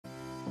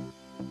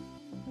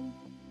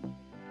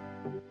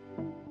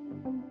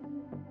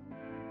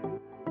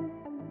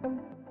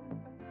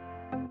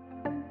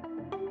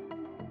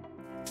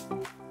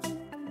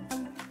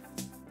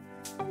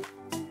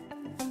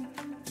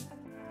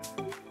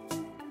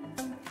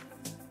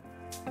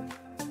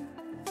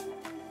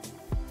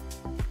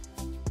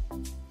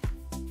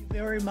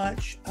very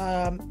much.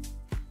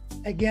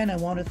 Again, I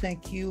want to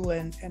thank you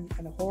and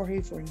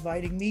Jorge for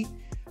inviting me.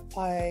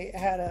 I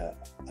had a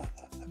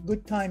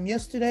good time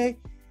yesterday,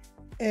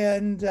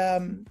 and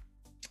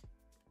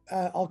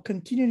I'll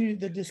continue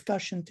the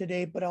discussion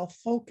today, but I'll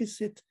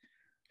focus it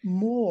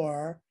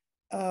more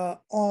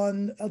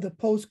on the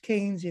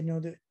post-Keynes,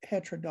 the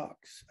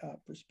heterodox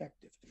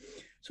perspective.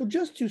 So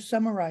just to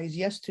summarize,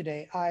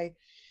 yesterday I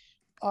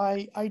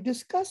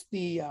discussed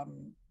the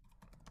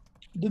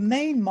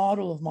main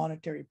model of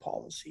monetary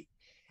policy,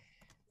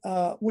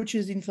 which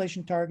is the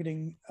inflation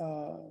targeting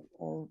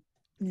or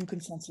new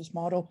consensus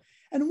model.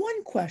 And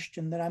one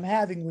question that I'm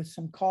having with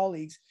some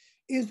colleagues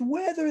is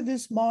whether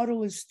this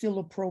model is still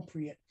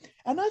appropriate.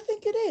 And I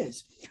think it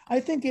is. I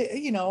think,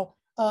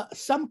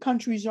 some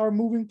countries are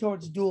moving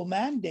towards dual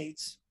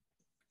mandates.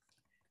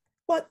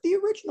 But the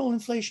original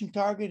inflation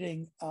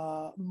targeting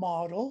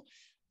model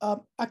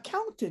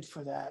accounted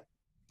for that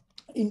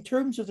in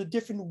terms of the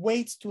different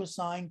weights to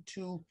assign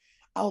to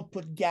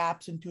output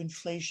gaps and to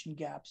inflation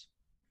gaps.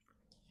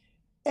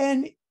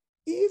 And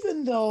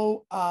even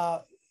though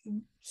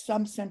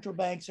some central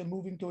banks are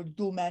moving towards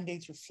dual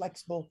mandates or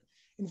flexible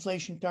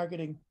inflation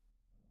targeting,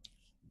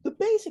 the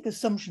basic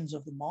assumptions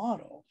of the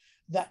model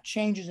that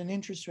changes in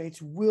interest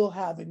rates will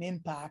have an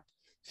impact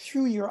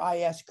through your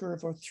IS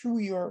curve or through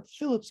your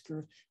Phillips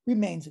curve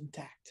remains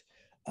intact.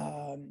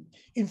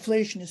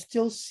 Inflation is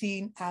still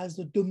seen as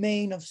the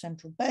domain of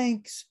central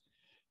banks.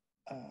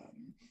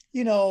 And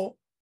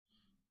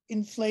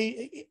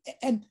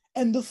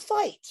the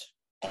fight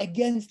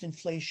against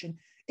inflation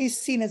is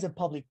seen as a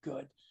public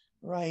good,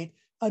 right?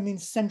 I mean,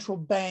 central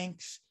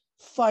banks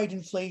fight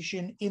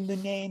inflation in the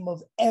name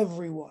of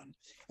everyone.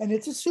 And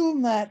it's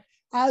assumed that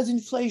as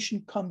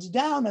inflation comes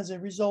down as a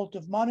result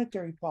of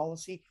monetary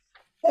policy,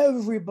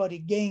 everybody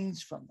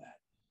gains from that.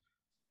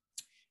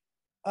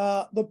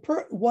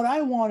 What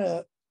I want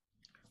to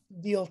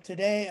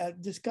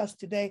discuss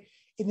today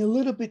in a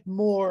little bit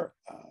more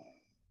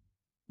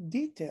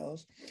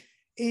details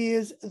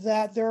is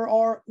that there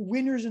are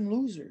winners and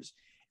losers,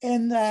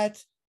 and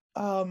that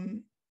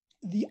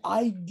the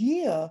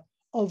idea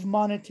of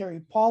monetary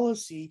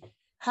policy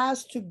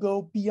has to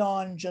go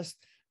beyond just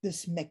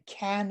this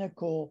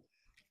mechanical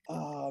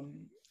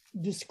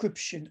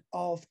description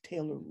of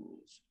Taylor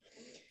rules.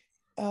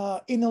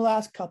 In the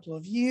last couple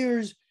of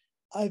years,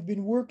 I've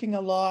been working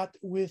a lot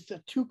with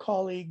two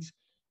colleagues,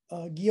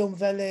 Guillaume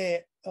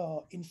Vallet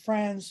in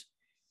France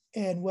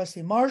and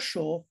Wesley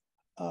Marshall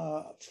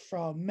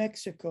from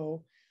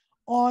Mexico,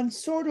 on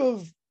sort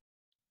of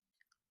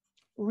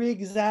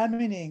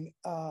re-examining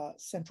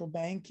central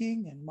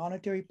banking and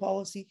monetary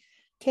policy,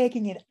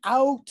 taking it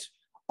out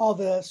of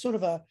a sort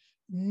of a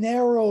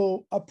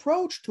narrow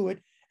approach to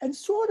it and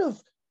sort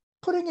of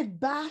putting it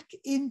back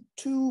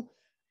into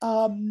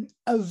a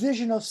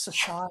vision of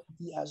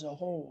society as a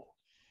whole.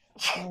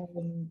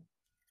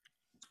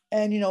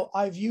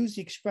 I've used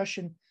the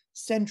expression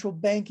central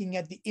banking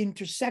at the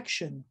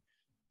intersection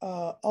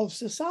of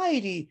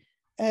society.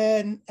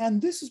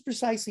 And this is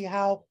precisely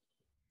how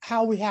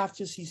we have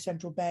to see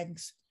central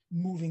banks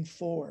moving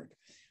forward.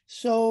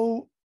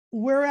 So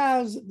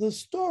whereas the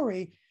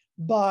story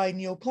by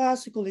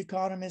neoclassical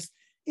economists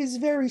is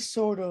very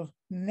sort of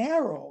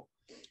narrow,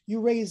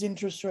 you raise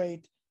interest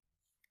rate,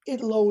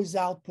 it lowers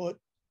output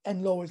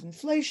and lowers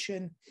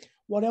inflation.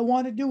 What I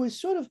want to do is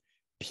sort of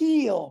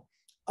peel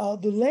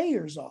the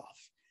layers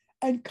off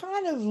and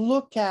kind of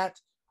look at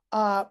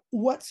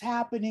what's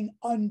happening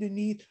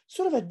underneath,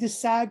 sort of a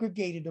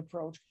disaggregated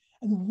approach.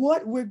 And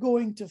what we're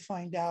going to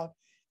find out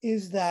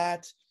is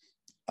that,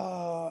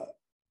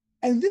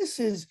 and this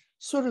is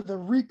sort of the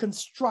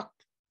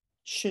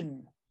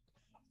reconstruction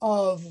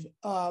of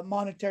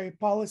monetary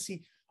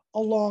policy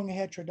along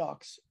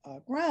heterodox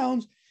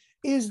grounds,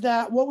 is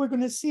that what we're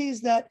going to see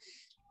is that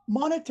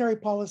monetary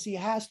policy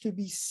has to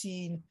be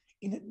seen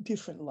in a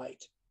different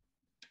light.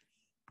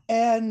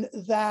 And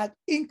that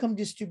income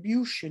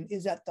distribution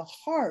is at the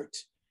heart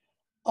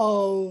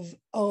of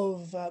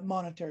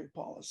monetary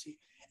policy.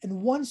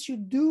 And once you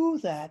do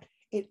that,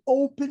 it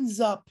opens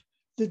up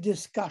the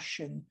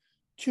discussion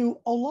to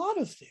a lot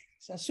of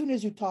things. As soon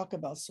as you talk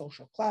about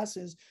social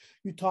classes,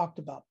 you talked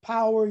about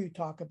power, you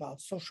talk about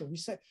social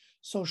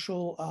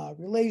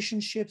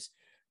relationships,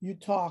 you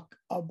talk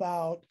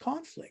about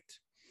conflict.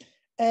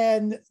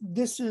 And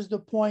this is the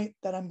point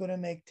that I'm going to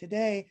make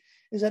today,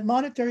 is that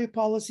monetary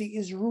policy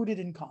is rooted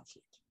in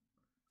conflict.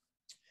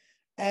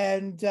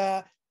 And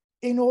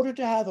in order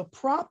to have a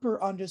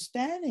proper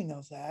understanding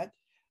of that,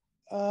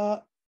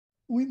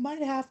 we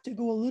might have to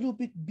go a little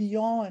bit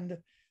beyond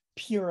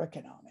pure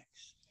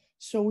economics.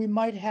 So we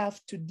might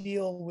have to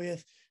deal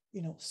with,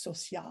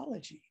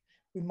 sociology.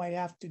 We might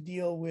have to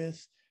deal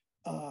with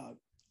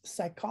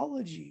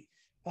psychology.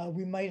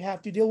 We might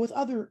have to deal with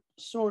other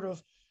sort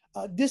of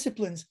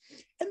disciplines.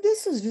 And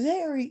this is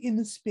very in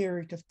the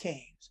spirit of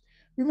Keynes.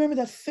 Remember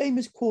that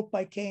famous quote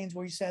by Keynes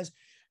where he says,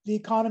 the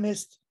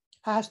economist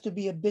has to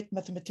be a bit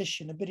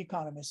mathematician, a bit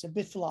economist, a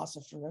bit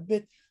philosopher, a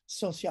bit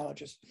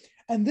sociologist.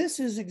 And this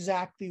is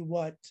exactly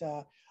what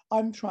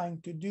I'm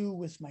trying to do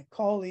with my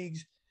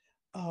colleagues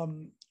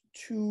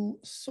to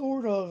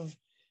sort of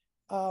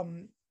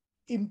um,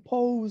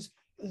 impose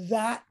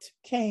that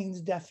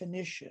Keynes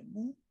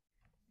definition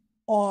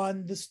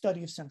on the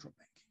study of central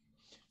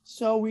banking.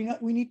 So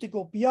we need to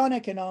go beyond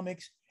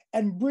economics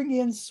and bring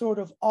in sort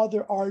of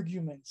other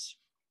arguments.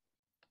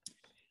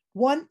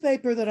 One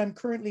paper that I'm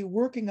currently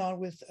working on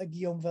with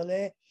Guillaume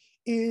Vallet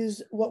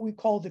is what we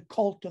call the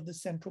cult of the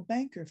central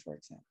banker, for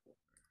example.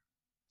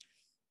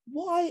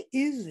 Why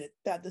is it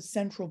that the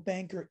central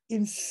banker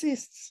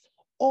insists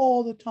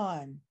all the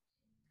time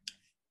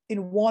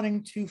in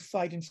wanting to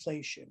fight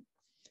inflation?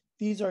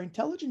 These are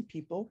intelligent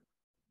people,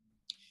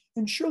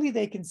 and surely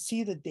they can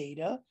see the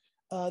data.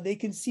 They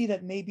can see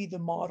that maybe the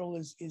model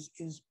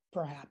is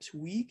perhaps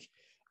weak.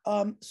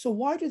 So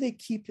why do they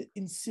keep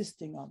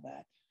insisting on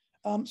that?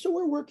 So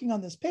we're working on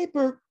this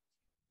paper,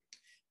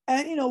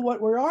 and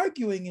what we're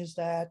arguing is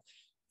that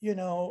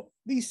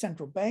these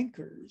central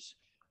bankers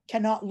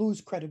cannot lose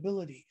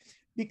credibility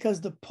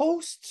because the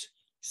post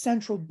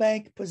central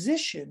bank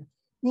position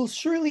will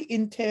surely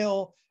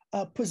entail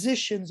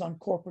positions on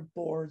corporate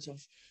boards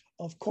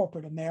of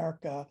corporate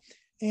America,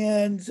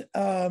 and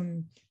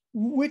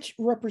which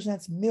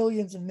represents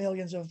millions and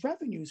millions of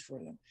revenues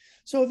for them.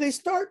 So if they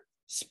start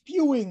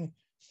spewing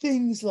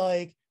things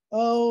like,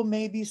 oh,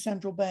 maybe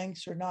central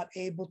banks are not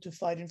able to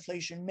fight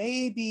inflation,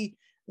 maybe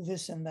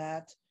this and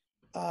that,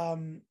 I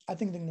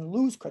think they're going to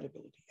lose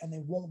credibility and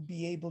they won't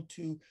be able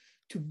to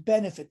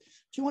benefit.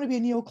 If you want to be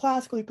a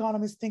neoclassical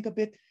economist, think of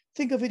it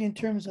in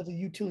terms of a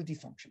utility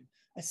function,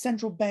 a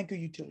central banker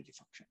utility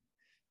function.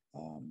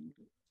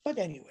 But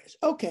anyways,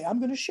 okay, I'm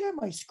going to share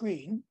my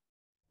screen.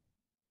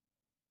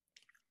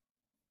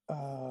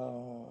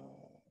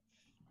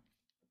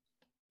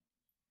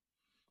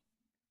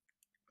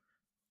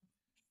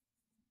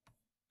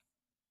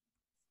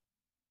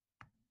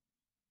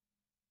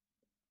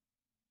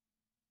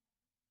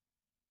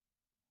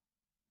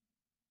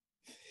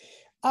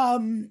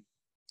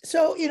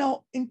 So,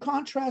 in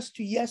contrast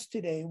to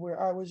yesterday, where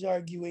I was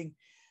arguing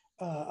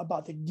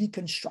about the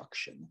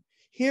deconstruction,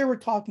 here we're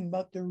talking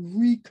about the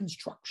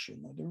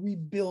reconstruction or the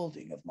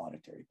rebuilding of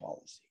monetary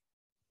policy.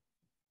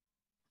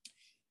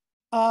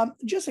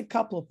 Just a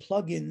couple of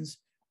plugins.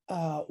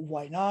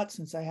 Why not,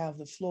 since I have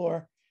the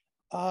floor?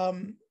 A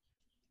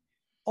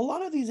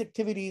lot of these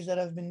activities that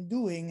I've been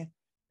doing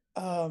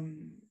are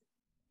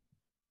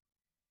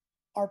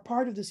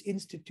part of this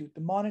institute,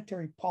 the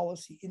Monetary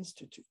Policy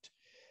Institute,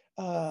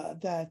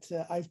 that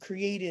I've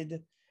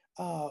created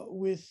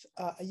with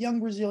a young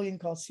Brazilian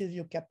called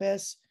Silvio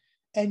Capes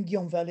and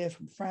Guillaume Vallet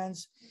from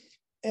France.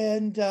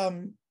 And,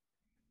 in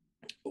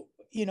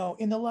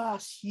the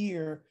last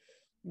year,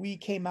 we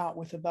came out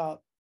with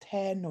about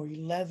 10 or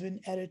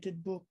 11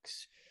 edited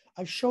books.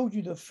 I showed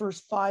you the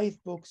first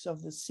 5 books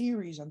of the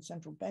series on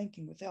central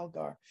banking with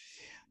Elgar,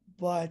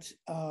 but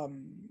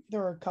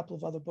there are a couple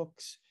of other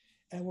books.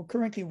 And we're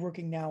currently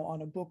working now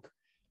on a book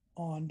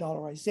on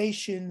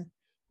dollarization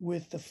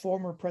with the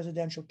former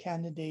presidential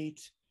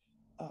candidate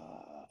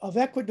of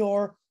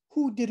Ecuador,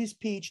 who did his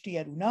PhD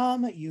at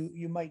UNAM.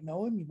 You might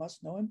know him, you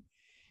must know him.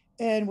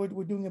 And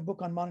we're doing a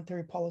book on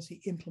monetary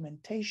policy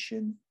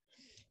implementation.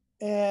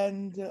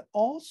 And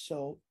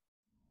also,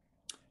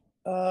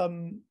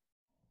 well,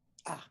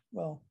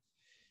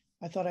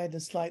 I thought I had the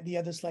slide, the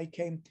other slide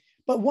came.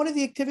 But one of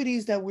the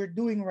activities that we're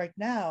doing right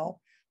now,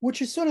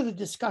 which is sort of the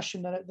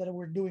discussion that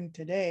we're doing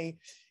today,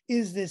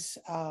 is this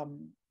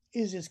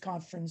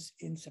conference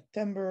in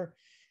September.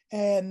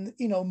 And,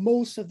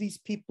 most of these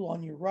people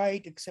on your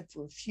right, except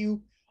for a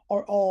few,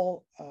 are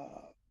all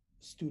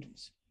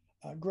students,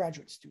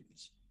 graduate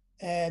students.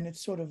 And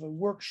it's sort of a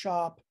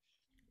workshop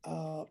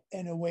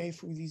and a way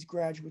for these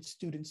graduate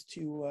students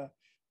to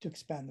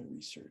expand their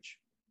research.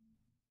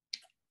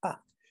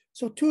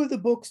 So 2 of the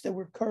books that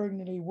we're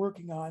currently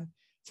working on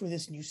for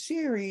this new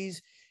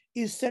series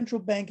is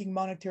Central Banking,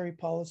 Monetary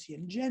Policy,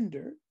 and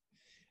Gender.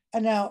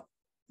 And now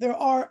there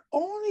are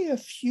only a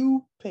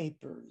few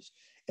papers,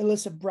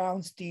 Elissa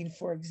Brownstein,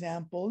 for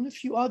example, and a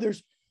few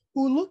others,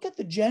 who look at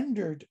the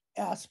gendered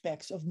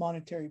aspects of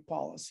monetary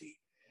policy.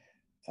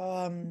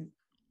 To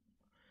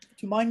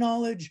my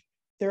knowledge,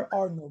 there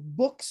are no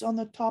books on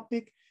the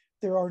topic.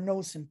 There are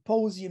no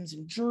symposiums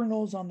and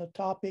journals on the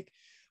topic.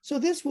 So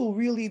this will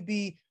really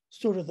be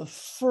sort of the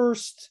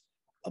first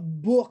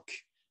book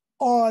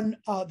on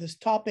this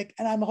topic.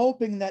 And I'm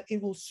hoping that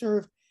it will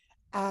serve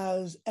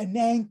as an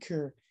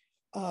anchor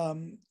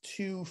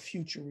to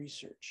future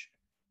research.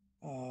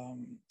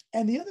 And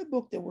the other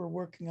book that we're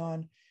working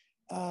on,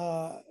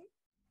 that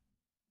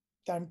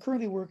I'm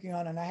currently working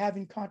on, and I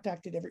haven't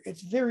contacted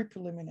it's very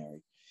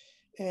preliminary.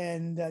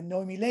 And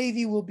Noemi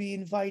Levy will be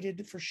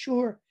invited for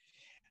sure,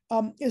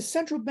 is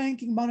central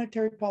banking,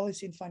 monetary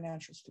policy, and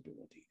financial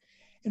stability.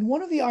 And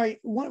one of the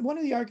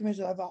arguments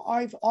that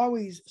I've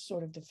always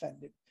sort of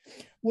defended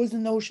was the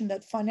notion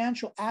that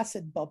financial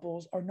asset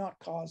bubbles are not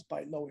caused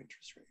by low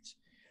interest rates.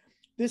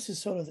 This is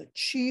sort of the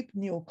cheap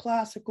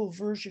neoclassical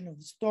version of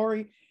the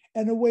story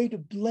and a way to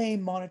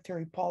blame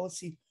monetary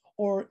policy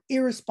or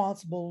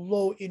irresponsible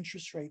low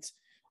interest rates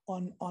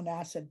on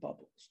asset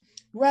bubbles.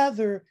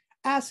 Rather,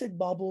 asset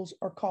bubbles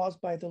are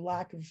caused by the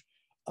lack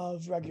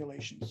of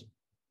regulations.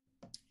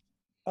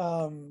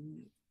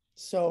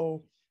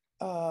 So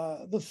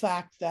the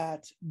fact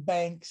that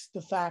banks,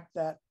 the fact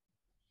that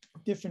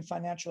different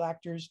financial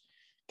actors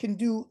can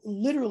do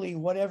literally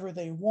whatever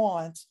they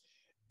want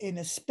in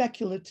a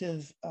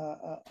speculative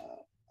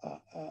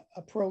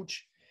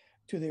approach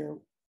to their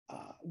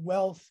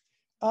wealth.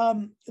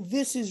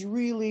 This is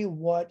really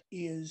what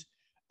is,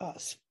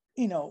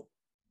 you know,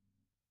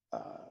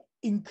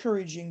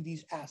 encouraging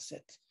these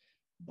asset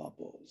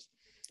bubbles.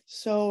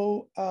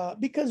 So,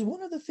 because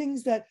one of the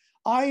things that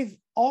I've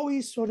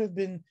always sort of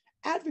been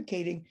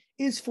advocating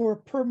is for a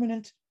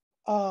permanent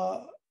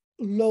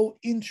low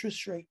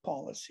interest rate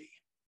policy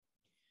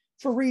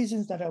for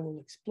reasons that I will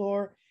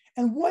explore.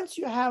 And once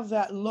you have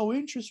that low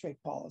interest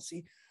rate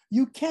policy,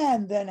 you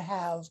can then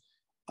have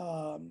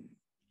a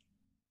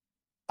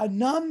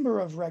number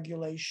of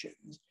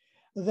regulations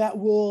that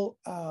will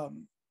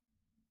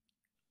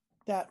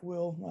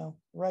well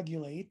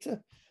regulate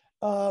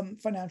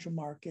financial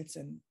markets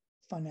and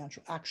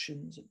financial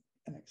actions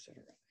and et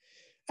cetera.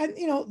 And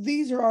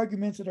these are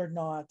arguments that are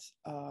not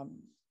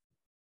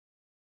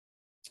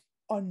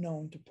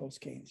unknown to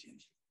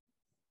post-Keynesians.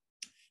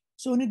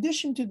 So in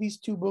addition to these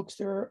two books,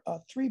 there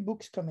are three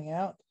books coming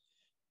out.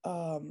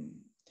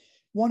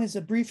 One is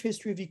A Brief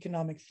History of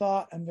Economic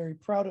Thought. I'm very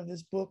proud of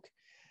this book.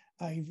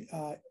 I've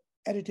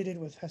edited it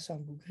with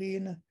Hassan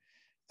Bougrin.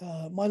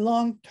 My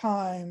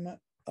longtime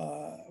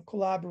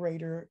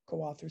collaborator,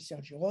 co-author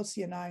Sergio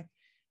Rossi and I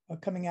are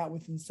coming out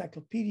with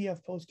Encyclopedia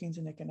of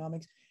Post-Keynesian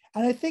Economics.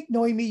 And I think,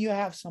 Noemi, you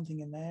have something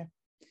in there.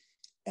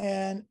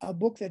 And a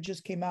book that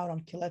just came out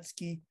on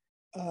Kiletsky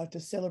to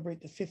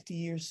celebrate the 50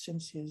 years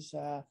since his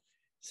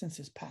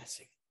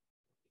passing.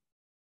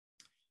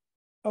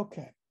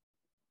 Okay.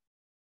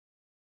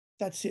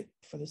 That's it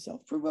for the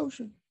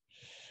self-promotion.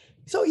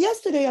 So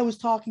yesterday I was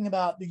talking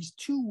about these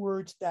two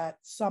words that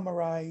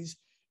summarize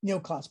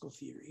neoclassical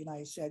theory. And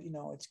I said,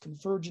 it's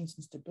convergence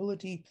and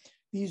stability.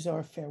 These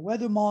are fair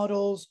weather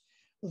models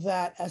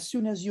that as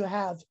soon as you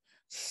have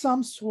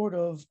some sort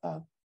of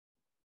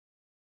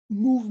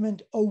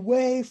movement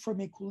away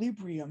from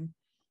equilibrium,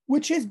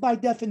 which is by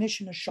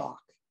definition a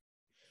shock,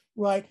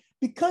 right?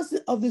 Because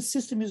of the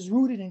system is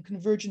rooted in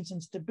convergence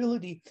and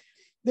stability,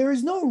 there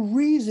is no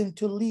reason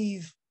to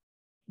leave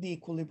the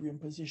equilibrium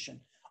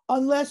position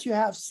unless you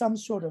have some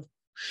sort of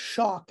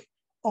shock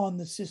on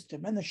the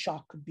system. And the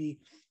shock could be,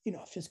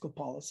 fiscal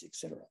policy, et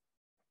cetera.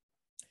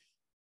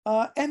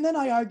 And then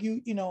I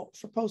argue,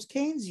 for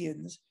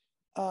post-Keynesians,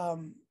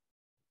 I'm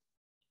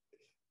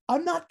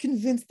not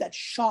convinced that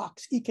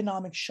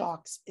economic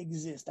shocks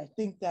exist. I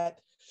think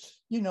that,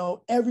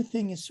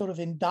 everything is sort of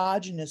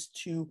endogenous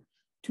to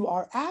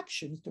our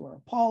actions, to our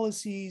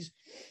policies.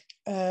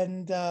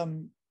 And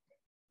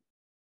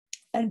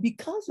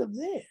because of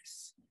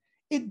this,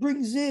 it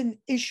brings in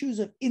issues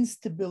of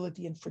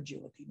instability and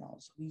fragility. Now,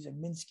 so these are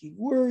Minsky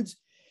words.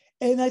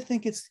 And I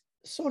think it's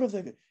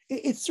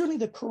it's certainly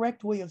the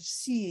correct way of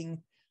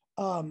seeing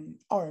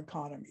our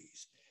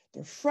economies.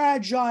 They're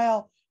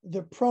fragile,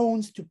 they're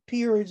prone to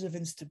periods of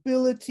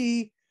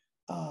instability.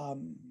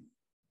 In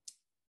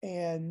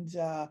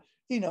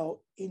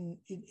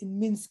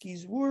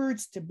Minsky's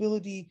words,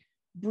 stability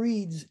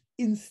breeds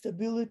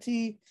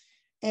instability,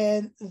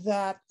 and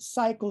that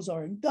cycles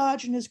are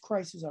endogenous,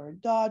 crises are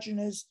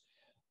endogenous.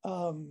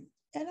 And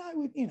I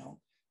would,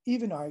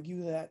 even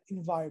argue that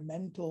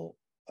environmental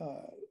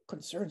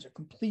concerns are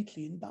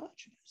completely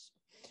endogenous.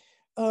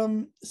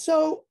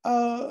 So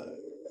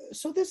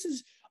this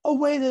is a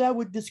way that I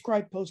would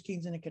describe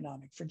post-Keynesian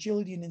economic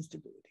fragility and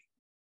instability.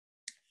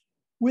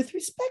 With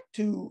respect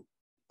to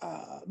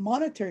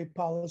monetary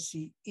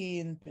policy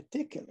in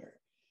particular,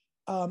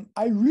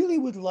 I really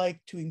would like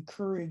to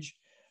encourage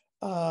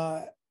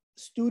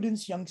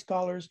students, young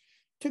scholars,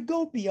 to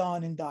go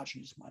beyond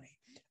endogenous money.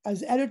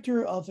 As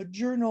editor of a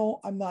journal,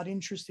 I'm not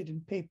interested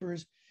in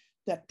papers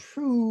that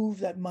prove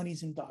that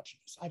money's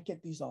endogenous. I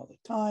get these all the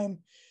time.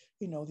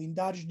 The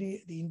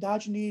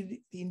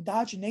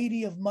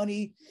endogeneity of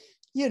money,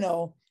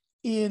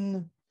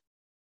 in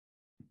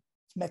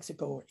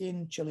Mexico or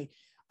in Chile.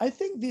 I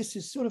think this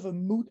is sort of a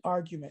moot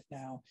argument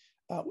now.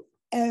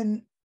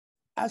 And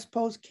as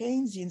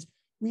post-Keynesians,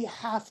 we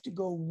have to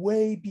go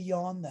way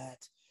beyond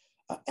that.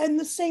 And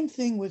the same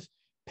thing with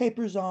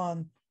papers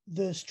on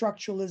the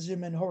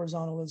structuralism and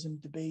horizontalism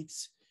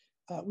debates.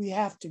 We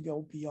have to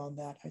go beyond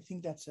that. I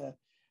think that's I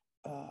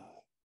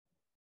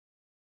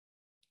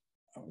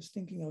was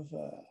thinking of,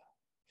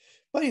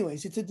 but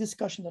anyways, it's a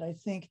discussion that I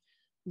think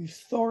we've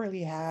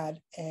thoroughly had,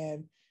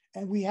 and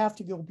we have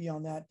to go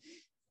beyond that,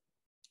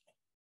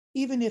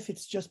 even if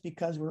it's just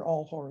because we're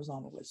all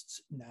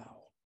horizontalists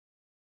now.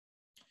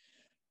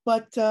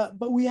 But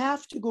we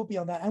have to go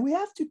beyond that, and we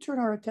have to turn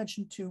our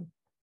attention to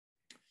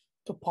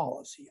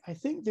policy. I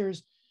think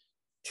there's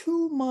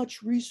too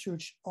much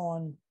research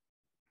on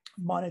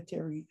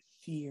monetary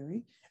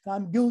theory, and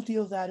I'm guilty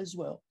of that as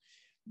well.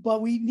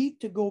 But we need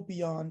to go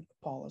beyond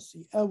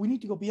policy. We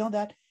need to go beyond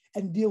that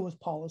and deal with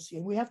policy,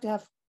 and we have to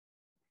have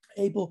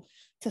able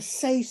to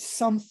say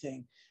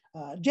something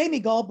Jamie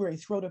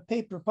Galbraith wrote a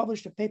paper,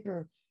 published a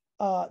paper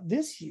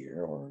this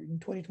year or in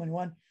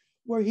 2021,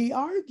 where he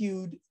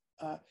argued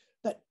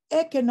that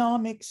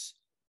economics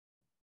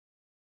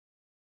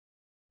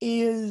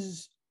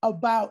is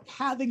about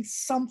having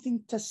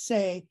something to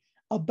say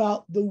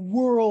about the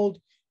world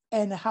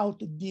and how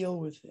to deal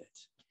with it.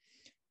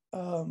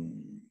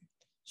 And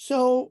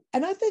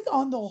I think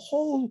on the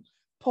whole,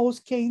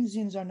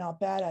 post-Keynesians are not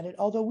bad at it,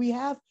 although we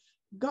have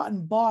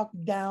gotten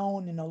bogged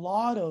down in a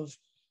lot of,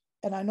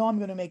 and I know I'm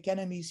going to make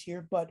enemies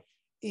here, but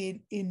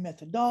in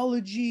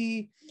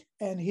methodology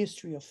and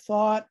history of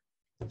thought,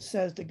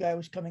 says the guy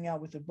who's coming out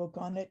with a book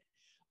on it.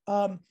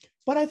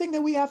 But I think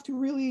that we have to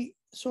really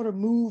sort of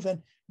move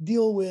and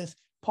deal with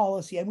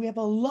policy, and we have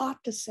a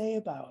lot to say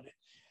about it.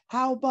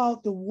 How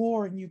about the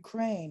war in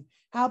Ukraine?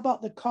 How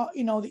about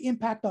the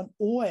impact on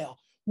oil?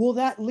 Will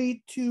that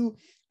lead to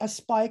a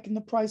spike in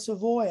the price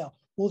of oil?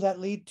 Will that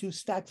lead to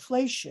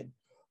stagflation?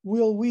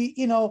 Will we,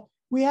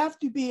 we have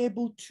to be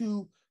able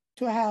to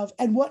have,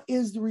 and what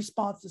is the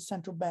response the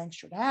central bank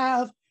should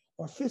have,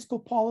 or fiscal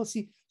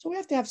policy? So we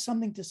have to have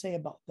something to say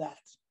about that.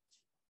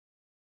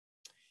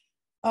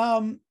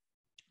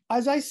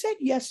 As I said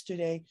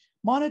yesterday,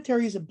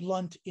 monetary is a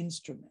blunt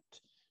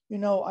instrument.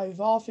 I've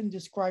often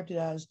described it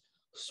as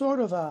sort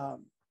of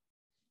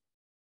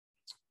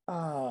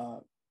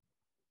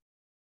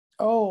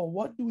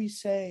what do we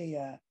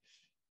say?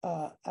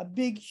 A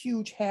big,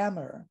 huge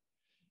hammer.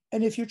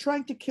 And if you're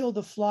trying to kill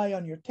the fly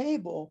on your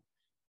table,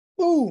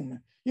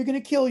 boom, you're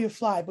going to kill your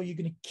fly, but you're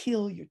going to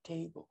kill your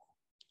table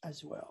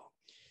as well.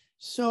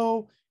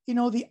 So,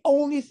 the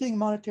only thing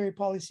monetary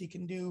policy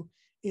can do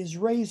is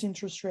raise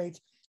interest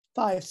rates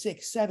 5,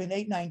 6, 7,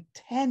 8, 9,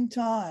 10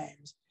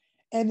 times.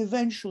 And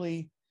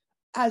eventually,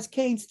 as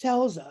Keynes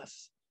tells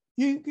us,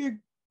 you're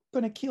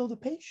going to kill the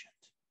patient.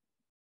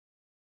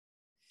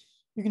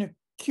 You're going to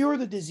cure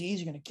the disease,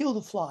 you're going to kill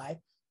the fly,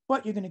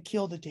 but you're going to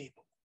kill the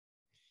table.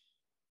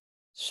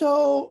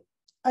 So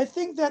I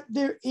think that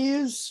there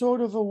is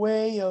sort of a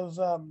way of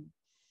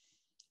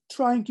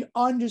trying to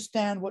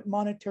understand what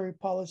monetary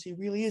policy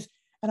really is.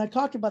 And I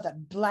talked about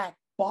that black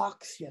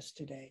box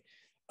yesterday.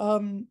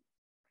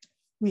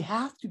 We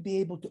have to be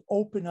able to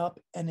open up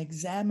and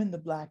examine the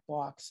black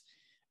box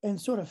and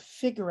sort of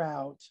figure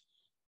out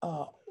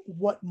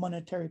what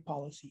monetary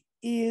policy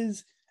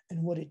is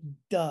and what it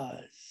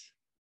does.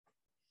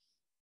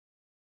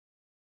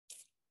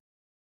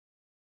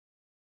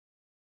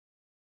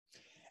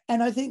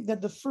 And I think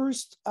that the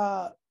first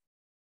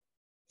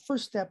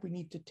step we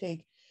need to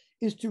take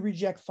is to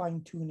reject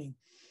fine-tuning.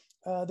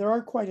 There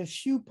are quite a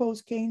few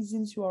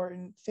post-Keynesians who are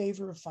in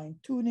favor of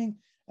fine-tuning,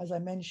 as I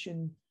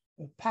mentioned,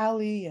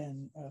 Pali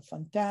and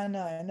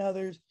Fontana and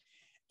others.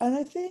 And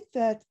I think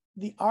that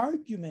the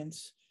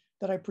arguments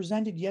that I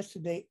presented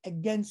yesterday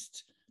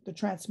against the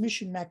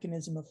transmission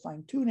mechanism of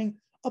fine-tuning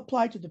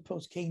apply to the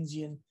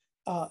post-Keynesian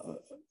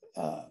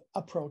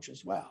approach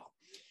as well.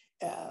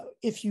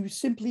 If you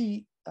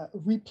simply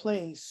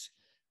replace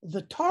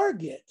the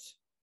target,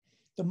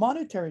 the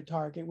monetary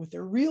target, with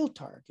the real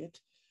target,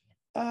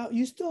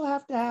 you still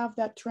have to have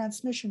that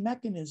transmission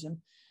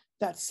mechanism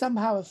that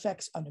somehow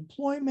affects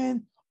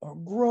unemployment or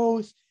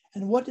growth.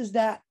 And what does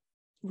that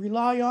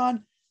rely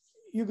on?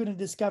 You're going to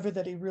discover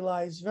that it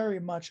relies very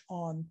much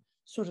on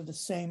sort of the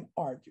same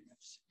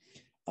arguments.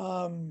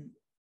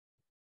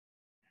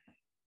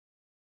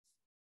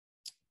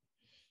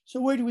 So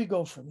where do we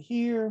go from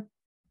here?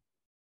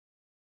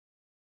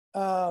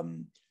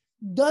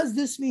 Does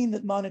this mean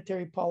that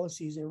monetary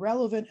policy is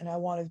irrelevant? And I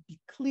want to be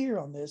clear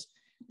on this.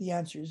 The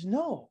answer is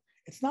no,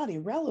 it's not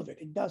irrelevant.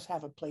 It does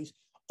have a place.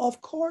 Of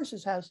course,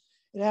 it has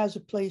a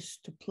place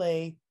to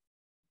play.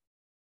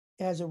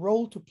 It has a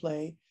role to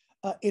play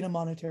in a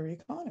monetary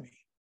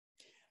economy.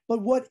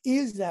 But what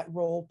is that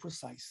role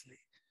precisely?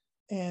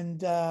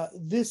 And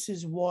this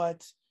is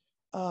what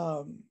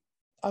I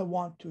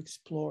want to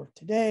explore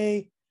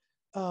today.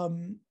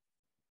 And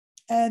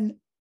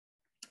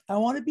I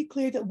want to be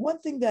clear that one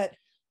thing that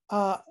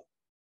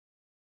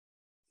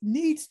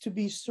needs to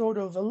be sort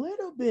of a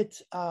little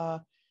bit,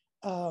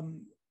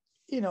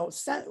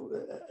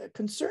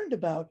 concerned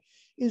about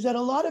is that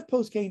a lot of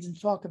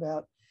post-Keynesians talk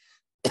about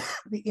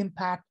the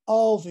impact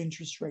of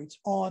interest rates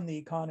on the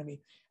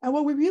economy. And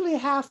what we really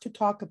have to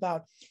talk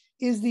about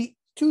is the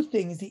two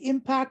things: the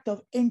impact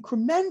of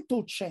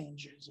incremental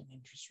changes in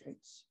interest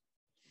rates,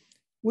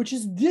 which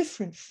is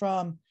different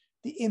from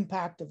the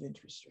impact of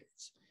interest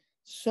rates.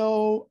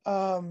 So,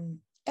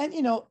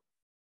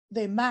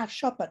 they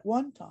mash up at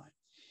one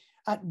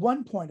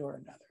point or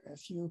another.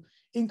 If you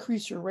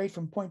increase your rate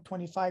from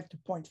 0.25 to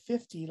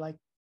 0.50, like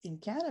in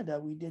Canada,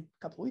 we did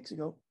a couple of weeks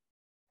ago,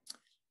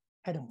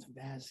 I don't think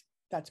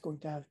that's going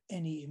to have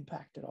any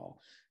impact at all.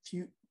 If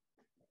you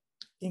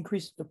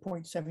increase it to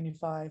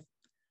 0.75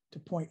 to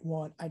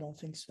 0.1, I don't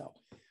think so.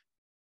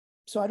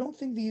 So I don't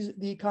think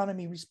the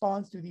economy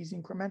responds to these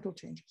incremental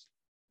changes.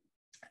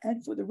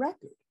 And for the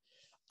record,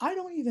 I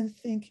don't even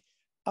think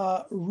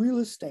real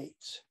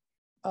estate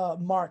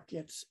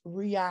markets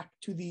react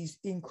to these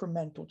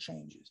incremental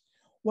changes.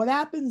 What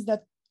happens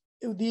that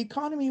the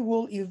economy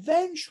will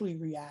eventually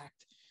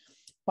react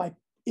by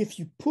if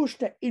you push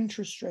the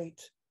interest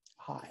rate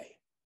high.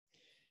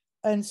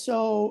 And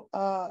so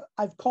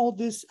I've called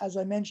this, as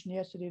I mentioned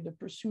yesterday, the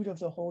pursuit of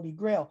the Holy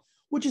Grail,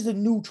 which is a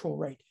neutral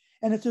rate.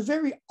 And it's a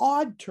very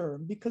odd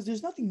term because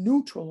there's nothing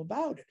neutral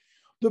about it.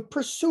 The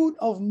pursuit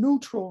of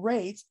neutral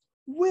rates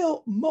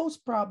will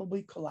most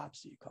probably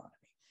collapse the economy.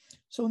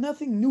 So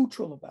nothing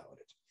neutral about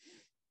it.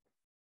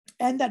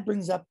 And that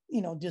brings up,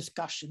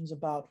 discussions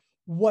about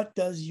what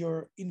does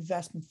your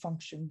investment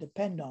function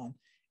depend on?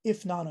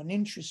 If not on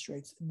interest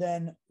rates,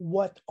 then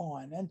what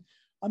on? And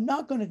I'm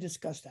not going to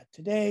discuss that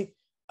today.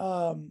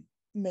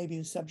 Maybe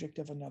the subject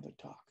of another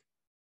talk.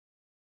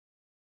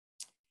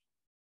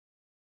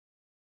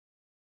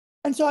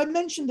 And so I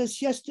mentioned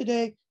this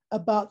yesterday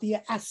about the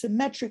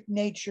asymmetric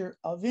nature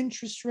of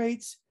interest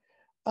rates.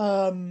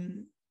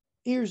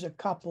 Here's a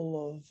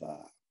couple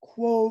of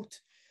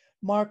quotes.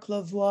 Marc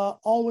Lavoie,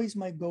 always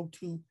my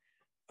go-to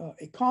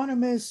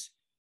economist.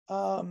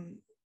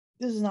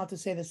 This is not to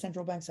say that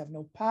central banks have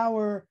no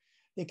power.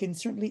 They can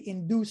certainly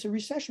induce a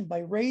recession by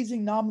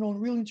raising nominal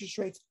and real interest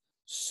rates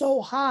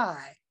so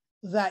high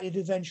that it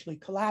eventually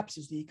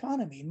collapses the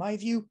economy. In my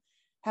view,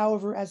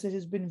 however, as it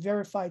has been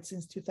verified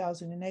since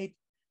 2008,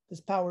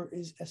 this power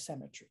is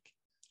asymmetric.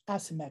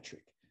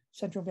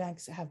 Central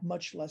banks have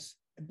much less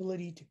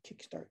ability to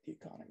kickstart the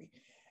economy.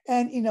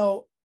 And,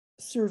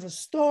 Serve a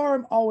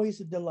Storm,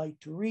 always a delight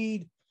to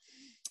read.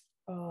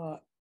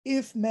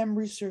 If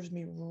memory serves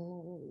me,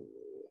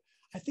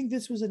 I think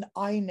this was an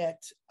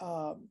INET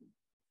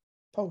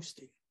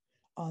posting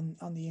on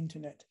the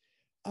internet.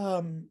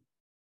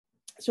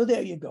 So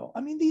there you go.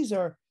 I mean, these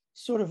are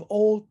sort of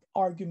old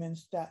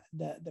arguments that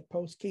the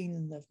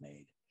post-Keynesians have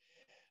made.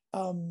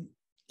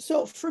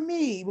 So for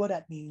me, what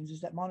that means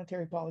is that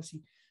monetary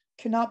policy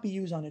cannot be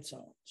used on its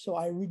own. So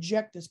I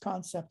reject this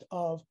concept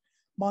of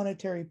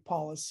monetary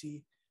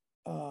policy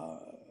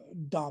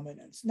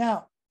dominance.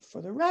 Now,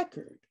 for the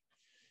record,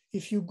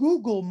 if you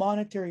Google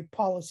monetary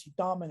policy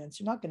dominance,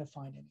 you're not going to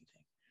find anything.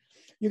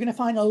 You're going to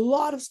find a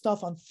lot of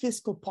stuff on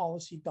fiscal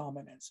policy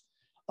dominance,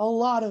 a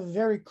lot of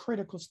very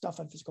critical stuff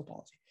on fiscal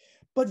policy,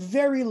 but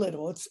very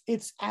little.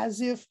 It's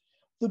as if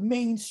the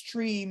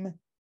mainstream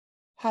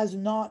has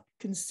not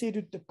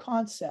considered the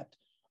concept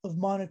of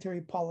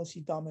monetary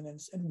policy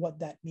dominance and what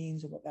that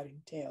means and what that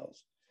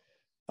entails.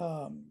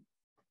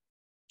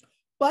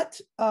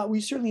 But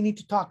we certainly need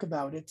to talk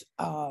about it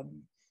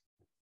and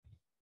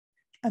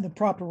the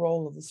proper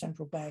role of the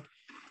central bank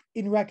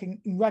in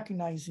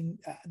recognizing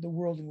the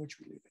world in which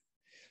we live in.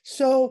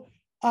 So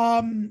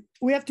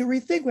we have to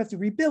rethink, we have to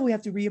rebuild, we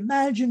have to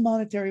reimagine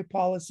monetary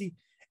policy,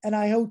 and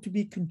I hope to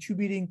be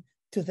contributing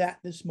to that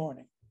this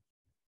morning.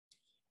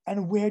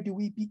 And where do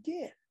we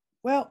begin?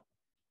 Well,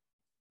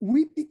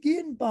 we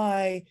begin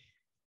by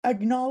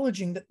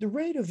acknowledging that the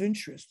rate of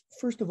interest,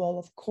 first of all,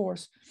 of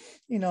course,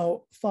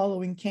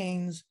 following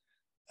Keynes,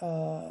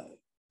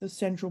 the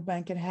central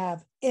bank can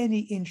have any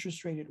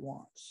interest rate it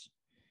wants,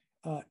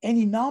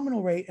 any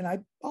nominal rate, and I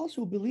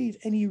also believe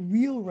any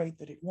real rate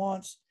that it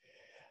wants.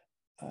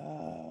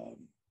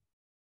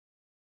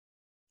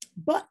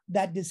 But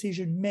that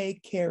decision may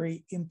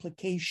carry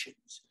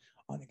implications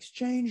on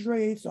exchange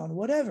rates, on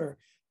whatever,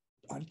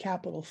 on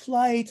capital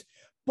flight.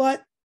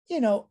 But,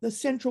 the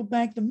central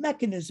bank, the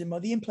mechanism or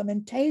the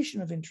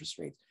implementation of interest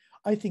rates,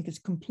 I think is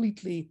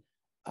completely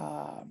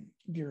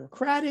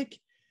bureaucratic.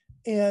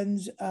 And,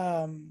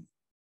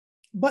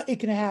 but it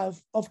can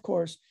have, of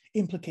course,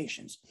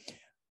 implications.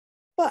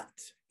 But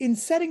in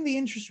setting the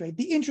interest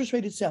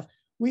rate itself,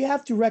 we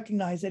have to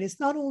recognize that it's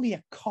not only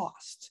a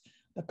cost,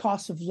 the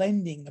cost of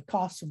lending, the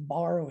cost of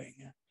borrowing,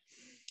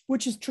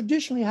 which is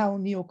traditionally how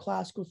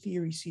neoclassical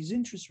theory sees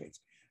interest rates.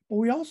 But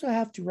we also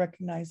have to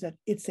recognize that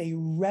it's a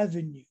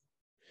revenue.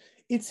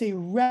 It's a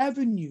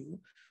revenue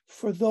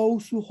for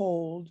those who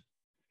hold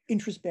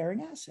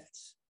interest-bearing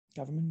assets,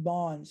 government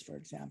bonds, for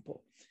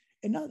example,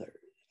 and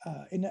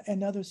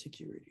other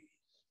securities.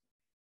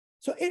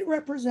 So it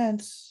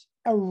represents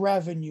a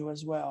revenue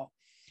as well.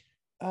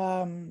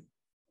 And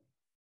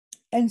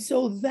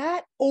so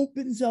that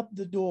opens up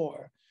the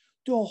door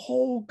to a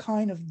whole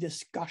kind of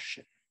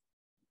discussion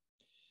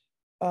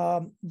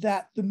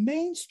that the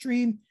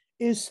mainstream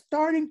is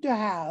starting to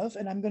have,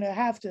 and I'm going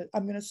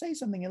to say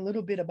something a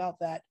little bit about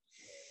that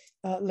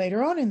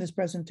later on in this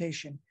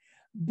presentation,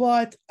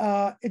 but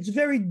it's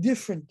very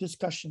different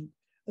discussion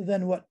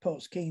than what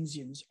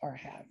post-Keynesians are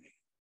having.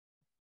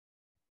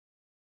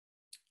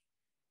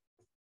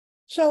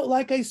 So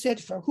like I said,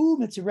 for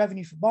whom it's a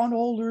revenue for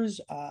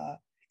bondholders,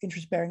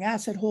 interest-bearing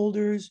asset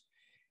holders,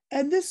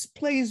 and this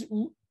plays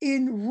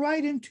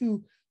right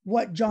into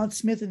what John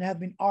Smith and have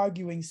been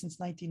arguing since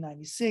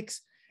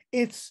 1996.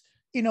 It's,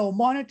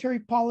 monetary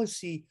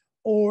policy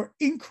or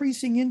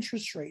increasing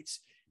interest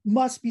rates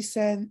must be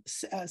seen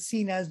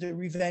as the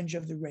revenge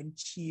of the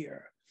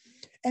rentier,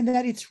 and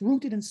that it's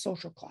rooted in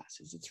social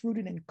classes. It's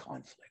rooted in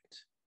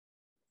conflict.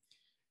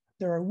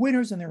 There are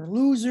winners and there are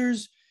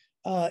losers.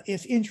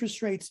 If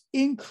interest rates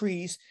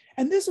increase,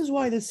 and this is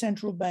why the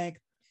central bank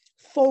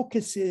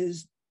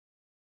focuses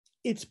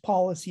its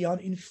policy on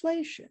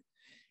inflation.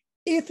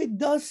 If it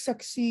does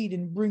succeed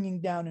in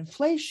bringing down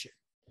inflation,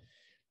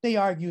 they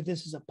argue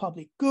this is a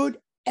public good,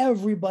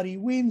 everybody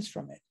wins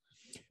from it.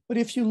 But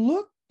if you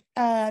look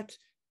at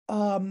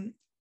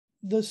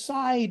the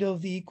side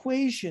of the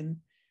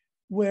equation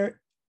where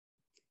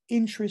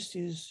interest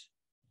is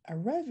a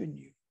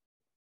revenue,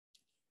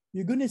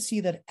 you're going to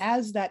see that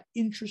as that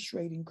interest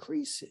rate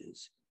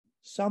increases,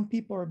 some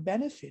people are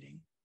benefiting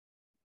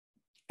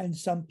and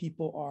some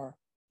people are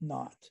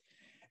not.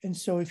 And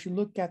so if you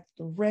look at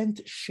the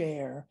rent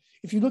share,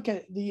 if you look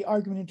at the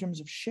argument in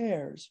terms of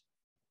shares,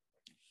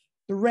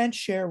 the rent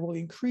share will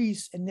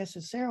increase and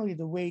necessarily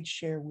the wage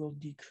share will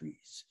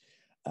decrease,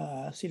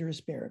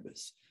 ceteris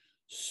paribus.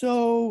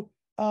 So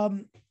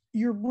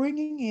you're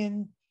bringing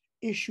in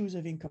issues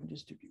of income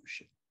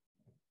distribution.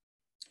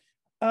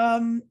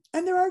 And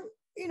there are,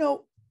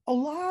 a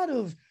lot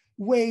of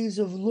ways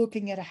of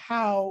looking at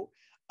how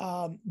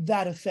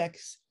that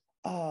affects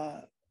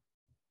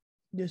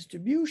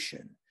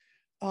distribution.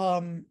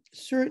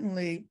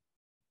 Certainly,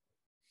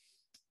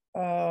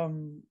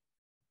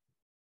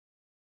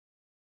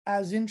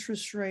 as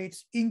interest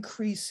rates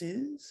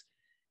increases,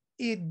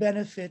 it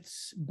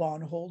benefits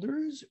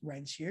bondholders,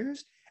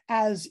 rentiers.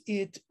 As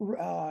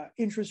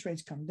interest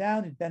rates come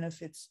down, it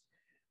benefits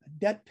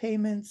debt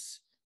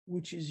payments,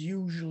 which is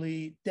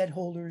usually debt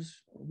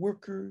holders or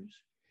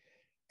workers.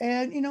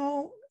 And,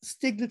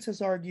 Stiglitz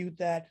has argued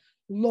that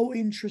low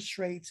interest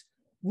rates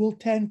will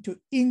tend to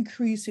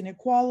increase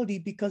inequality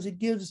because it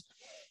gives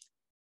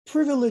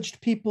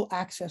privileged people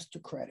access to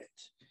credit.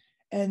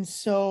 And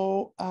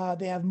so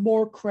they have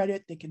more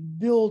credit, they can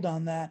build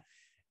on that.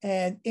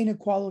 And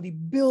inequality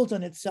builds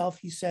on itself,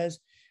 he says,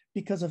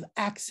 because of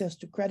access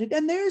to credit.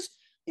 And there's,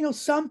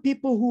 some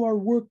people who are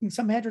working,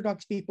 some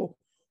heterodox people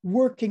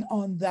working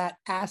on that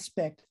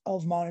aspect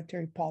of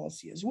monetary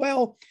policy as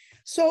well.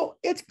 So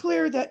it's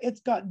clear that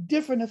it's got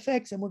different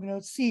effects, and we're going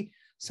to see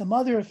some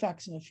other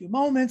effects in a few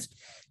moments.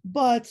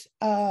 But,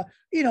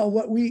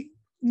 what we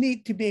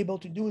need to be able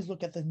to do is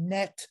look at the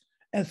net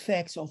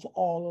effects of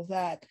all of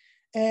that.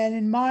 And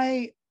in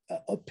my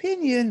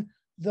opinion,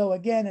 though,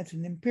 again, it's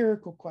an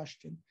empirical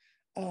question,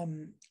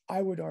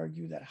 I would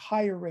argue that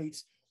higher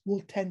rates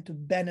will tend to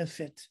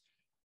benefit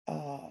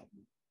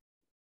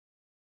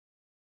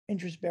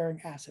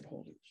interest-bearing asset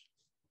holders.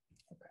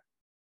 Okay.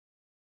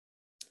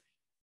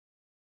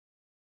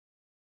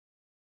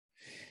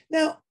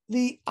 Now,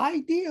 the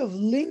idea of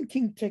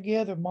linking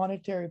together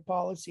monetary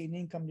policy and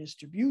income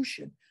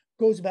distribution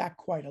goes back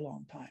quite a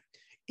long time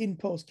in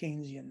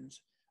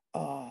post-Keynesian's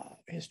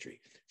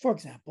history. For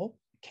example,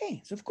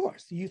 Keynes, of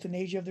course, the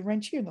euthanasia of the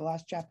rentier in the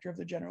last chapter of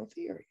the general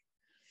theory.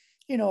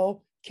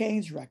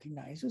 Keynes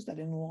recognizes that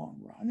in the long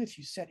run, if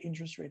you set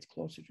interest rates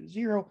closer to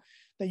zero,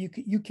 that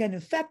you can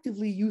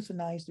effectively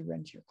euthanize the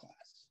rentier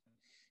class,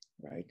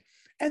 right?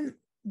 And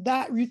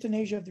that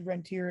euthanasia of the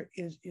rentier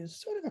is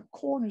sort of a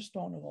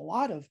cornerstone of a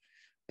lot of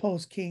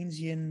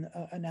post-Keynesian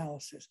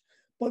analysis.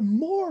 But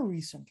more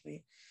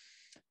recently,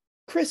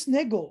 Chris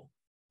Niggle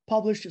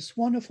published this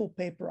wonderful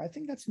paper, I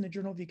think that's in the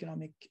Journal of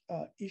Economic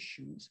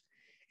Issues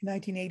in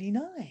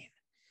 1989,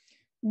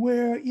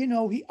 where,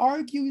 he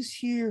argues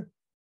here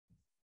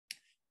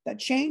that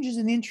changes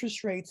in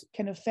interest rates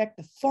can affect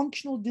the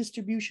functional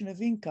distribution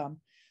of income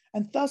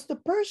and thus the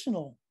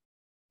personal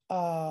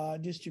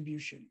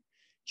distribution.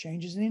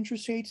 Changes in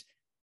interest rates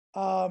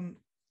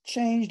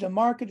change the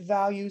market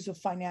values of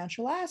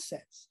financial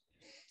assets,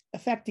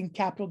 affecting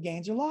capital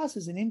gains or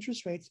losses, and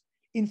interest rates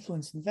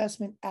influence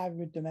investment,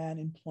 aggregate demand,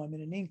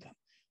 employment, and income.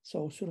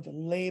 So sort of a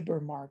labor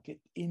market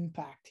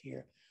impact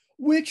here,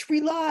 which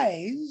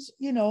relies,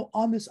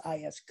 on this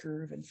IS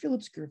curve and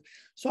Phillips curve.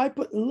 So I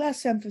put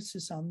less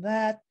emphasis on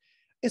that,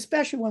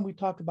 especially when we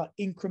talk about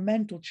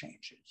incremental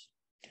changes.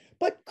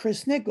 But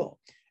Chris Niggle,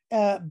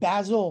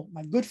 Basil,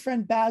 my good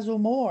friend Basil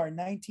Moore,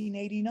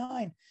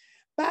 1989,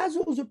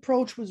 Basil's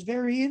approach was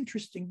very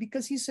interesting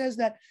because he says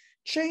that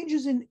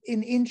changes in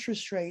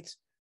interest rates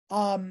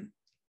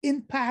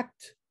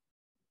impact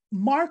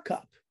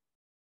markup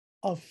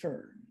of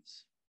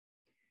firms,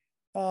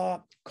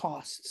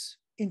 costs.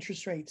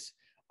 Interest rates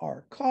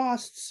are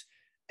costs,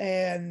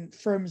 and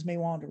firms may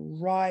want to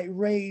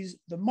raise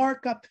the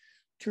markup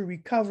to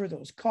recover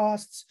those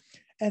costs,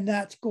 and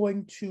that's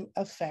going to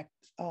affect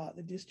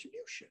the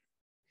distribution.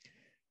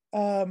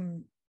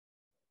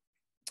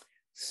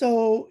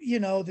 So,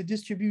 the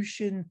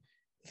distribution,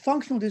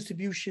 functional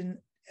distribution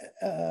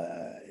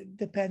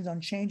depends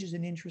on changes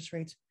in interest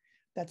rates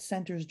that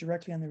centers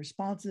directly on the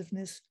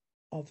responsiveness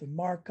of the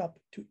markup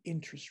to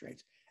interest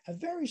rates. A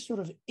very sort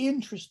of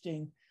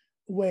interesting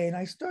way. And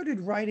I started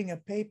writing a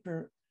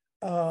paper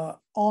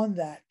on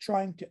that,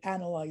 trying to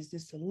analyze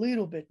this a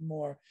little bit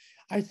more.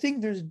 I think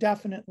there's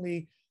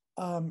definitely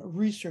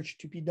research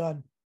to be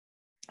done.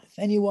 If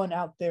anyone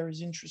out there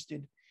is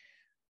interested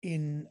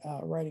in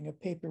writing a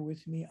paper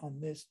with me on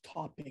this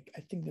topic,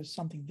 I think there's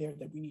something there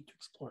that we need to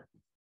explore.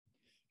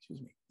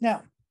 Excuse me.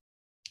 Now,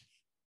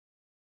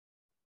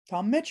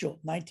 Tom Mitchell,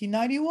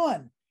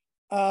 1991.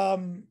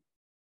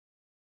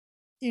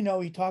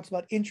 he talks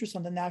about interest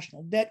on the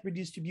national debt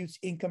redistributes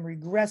income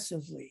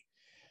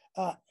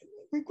uh,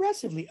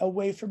 regressively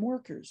away from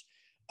workers.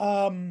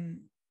 The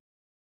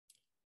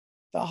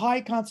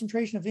high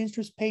concentration of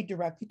interest paid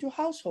directly to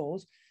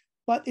households,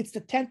 but it's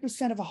the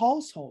 10% of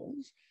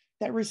households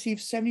that receive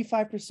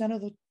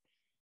 75%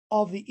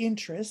 of the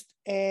interest,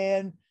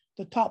 and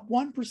the top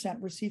 1%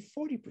 receive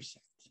 40%.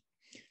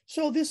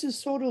 So this is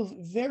sort of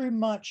very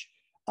much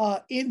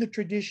in the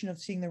tradition of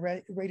seeing the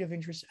rate of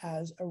interest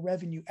as a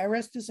revenue.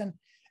 Arestis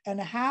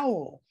and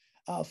Howell,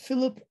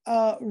 Philip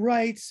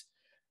writes,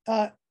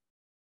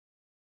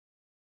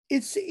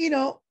 it's,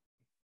 the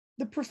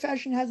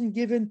profession hasn't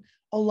given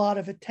a lot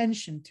of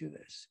attention to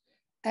this.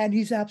 And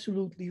he's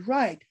absolutely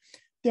right.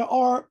 There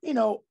are,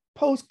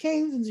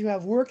 post-Keynesians who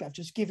have worked, I've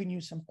just given you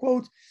some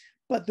quotes,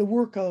 but the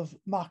work of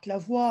Marc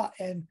Lavoie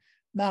and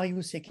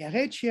Marius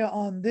Echereccia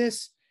on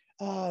this,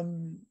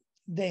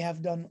 they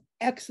have done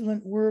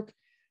excellent work,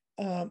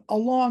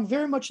 along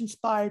very much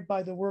inspired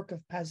by the work of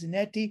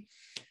Pazinetti.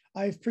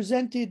 I've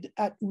presented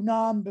at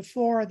UNAM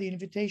before the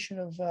invitation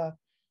of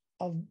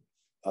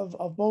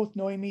both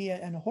Noemi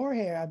and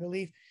Jorge, I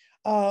believe,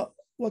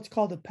 what's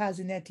called the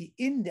Pazinetti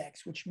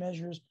Index, which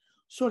measures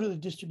sort of the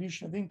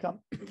distribution of income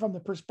from the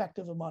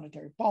perspective of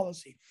monetary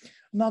policy.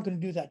 I'm not going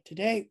to do that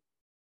today.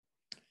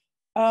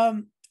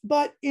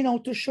 But,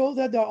 to show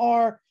that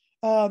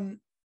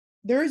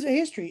there is a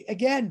history.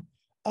 Again,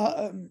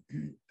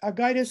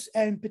 Agaitis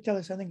and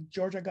Pitelis, I think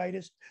George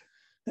Agaitis,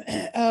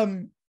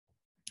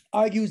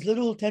 argues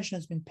little attention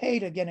has been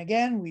paid.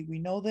 Again, we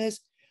know this.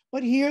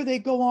 But here they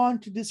go on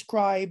to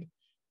describe,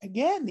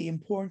 again, the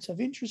importance of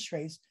interest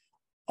rates,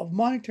 of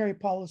monetary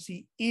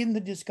policy in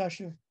the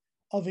discussion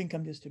of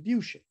income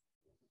distribution.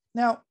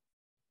 Now,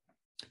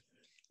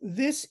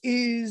 this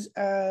is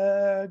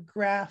a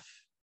graph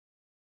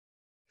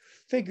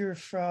figure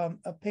from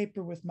a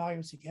paper with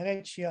Mario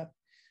Sigareccia,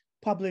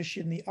 published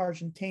in the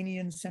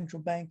Argentinian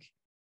Central Bank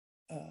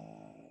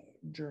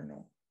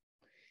journal,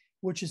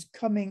 which is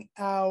coming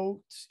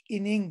out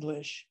in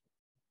English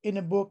in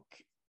a book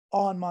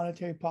on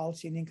monetary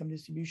policy and income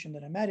distribution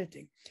that I'm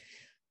editing.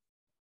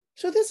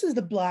 So this is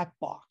the black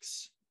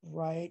box,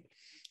 right?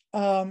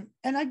 And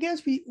I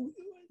guess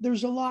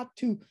there's a lot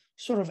to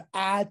sort of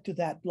add to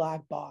that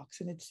black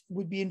box, and it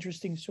would be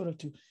interesting sort of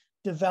to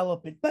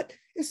develop it. But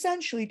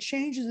essentially,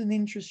 changes in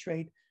interest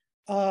rate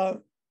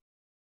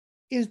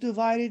is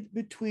divided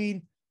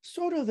between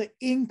sort of the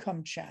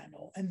income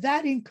channel, and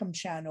that income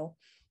channel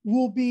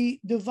will be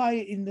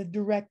divided in the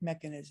direct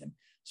mechanism.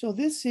 So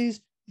this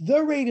is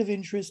the rate of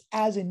interest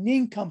as an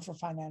income for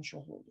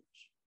financial holders.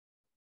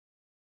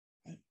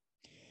 Right?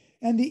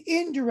 And the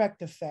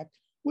indirect effect,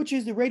 which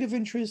is the rate of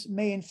interest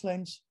may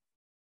influence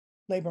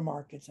labor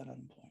markets and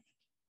unemployment.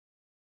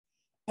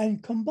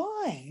 And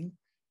combined,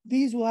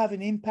 these will have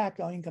an impact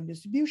on income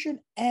distribution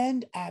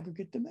and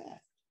aggregate demand.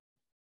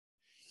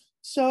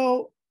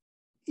 So,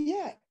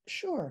 yeah,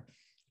 sure.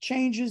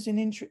 Changes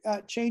in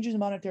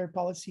monetary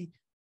policy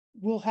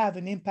will have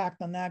an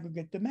impact on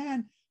aggregate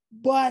demand,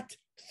 but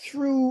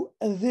through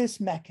this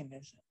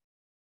mechanism.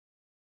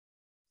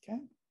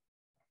 Okay.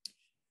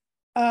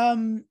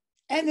 And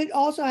it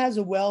also has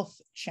a wealth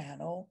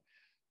channel,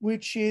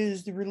 which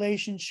is the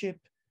relationship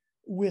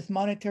with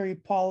monetary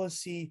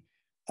policy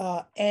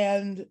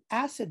and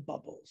asset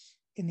bubbles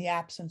in the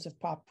absence of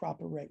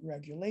proper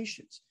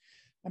regulations.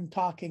 I'm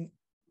talking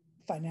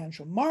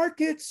financial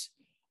markets,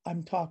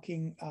 I'm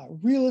talking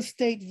real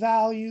estate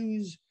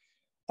values,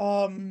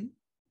 and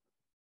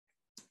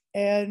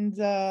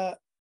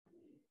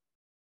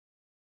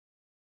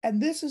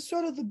this is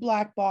sort of the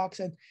black box,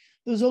 and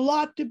there's a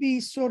lot to be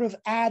sort of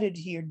added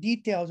here,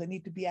 details that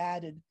need to be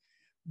added,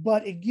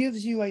 but it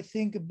gives you, I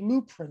think, a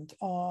blueprint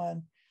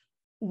on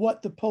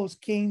what the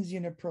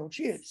post-Keynesian approach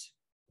is.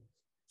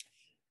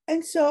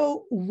 And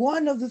so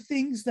one of the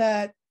things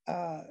that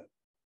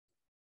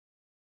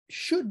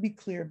should be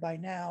clear by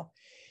now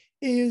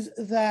is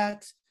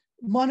that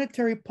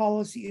monetary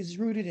policy is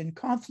rooted in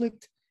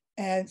conflict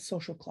and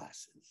social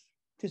classes,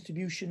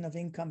 distribution of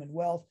income and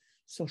wealth,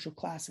 social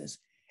classes.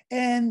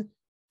 And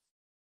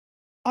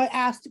I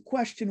asked the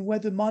question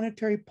whether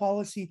monetary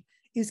policy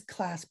is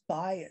class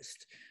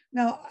biased.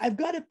 Now, I've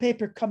got a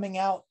paper coming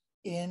out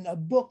in a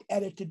book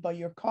edited by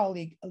your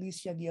colleague,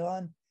 Alicia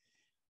Guion,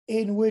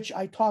 in which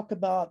I talk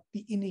about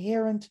the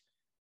inherent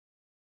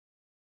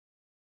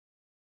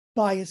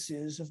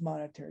biases of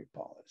monetary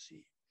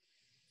policy.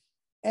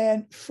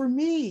 And for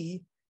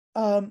me,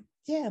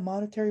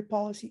 monetary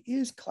policy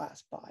is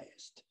class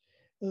biased.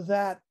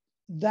 That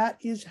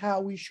is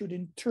how we should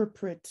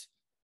interpret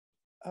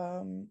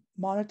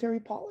monetary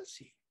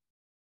policy.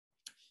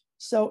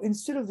 So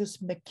instead of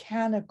this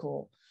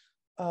mechanical,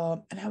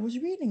 and I was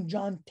reading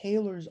John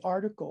Taylor's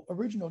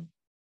original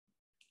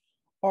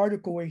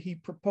article where he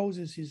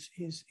proposes his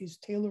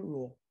Taylor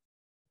rule.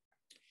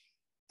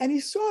 And he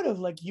sort of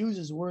like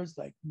uses words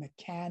like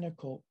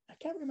mechanical. I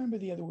can't remember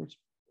the other words,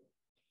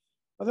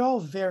 but they're all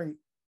very,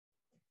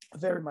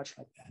 very much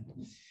like that.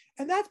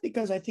 And that's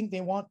because I think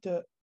they want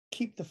to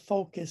keep the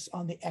focus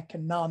on the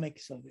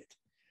economics of it.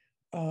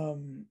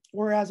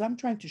 Whereas I'm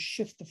trying to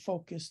shift the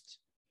focus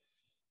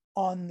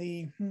on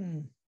the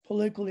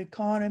political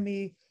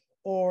economy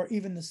or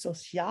even the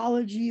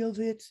sociology of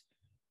it,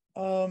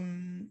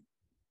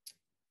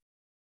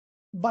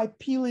 by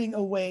peeling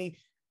away,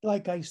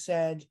 like I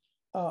said,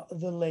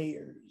 the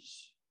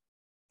layers.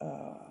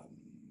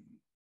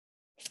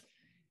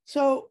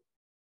 So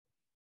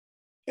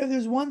if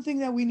there's one thing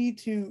that we need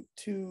to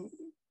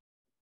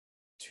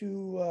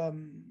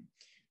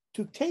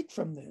take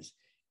from this,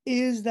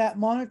 is that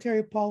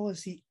monetary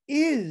policy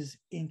is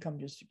income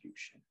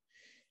distribution.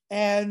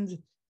 And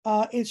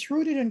it's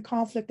rooted in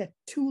conflict at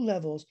two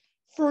levels.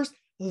 First,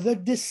 the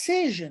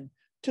decision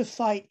to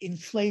fight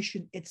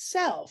inflation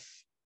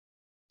itself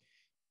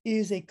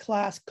is a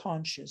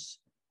class-conscious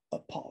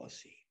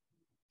policy.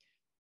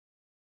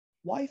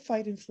 Why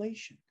fight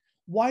inflation?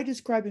 Why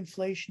describe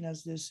inflation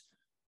as this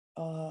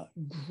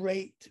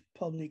great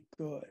public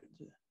good?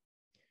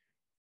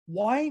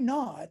 Why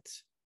not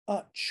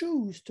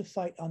choose to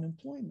fight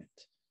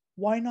unemployment?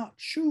 Why not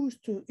choose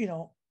to,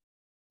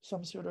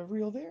 some sort of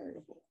real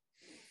variable?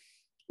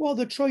 Well,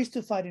 the choice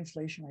to fight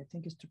inflation, I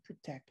think, is to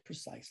protect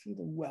precisely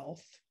the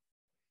wealth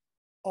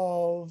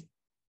of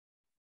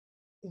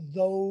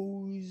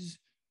those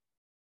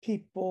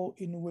people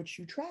in which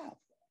you travel.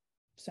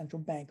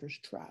 Central bankers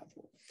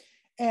travel.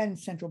 And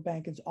central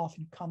bankers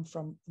often come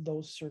from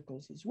those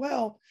circles as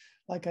well.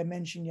 Like I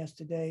mentioned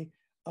yesterday,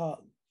 the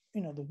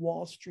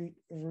Wall Street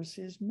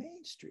versus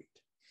Main Street.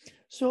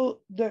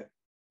 So the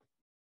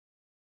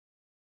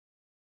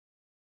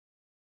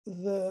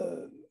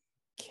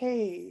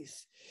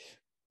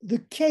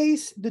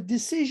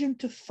decision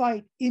to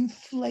fight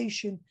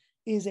inflation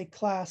is a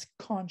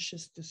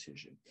class-conscious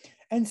decision.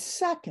 And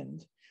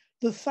second,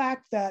 the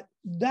fact that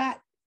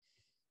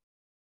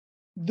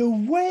the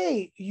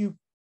way you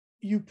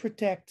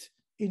protect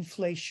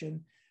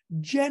inflation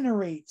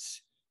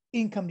generates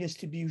income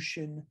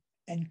distribution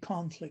and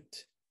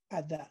conflict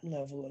at that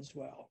level as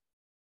well.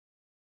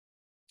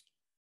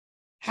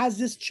 Has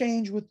this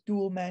changed with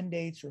dual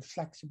mandates or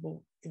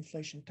flexible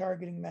inflation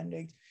targeting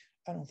mandates?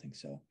 I don't think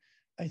so.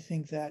 I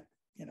think that,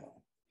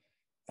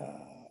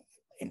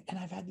 and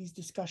I've had these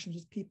discussions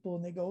with people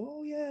and they go,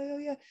 oh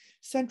yeah,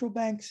 central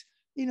banks,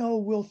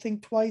 will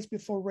think twice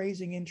before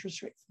raising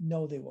interest rates.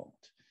 No, they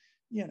won't.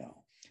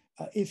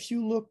 If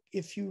you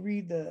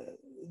read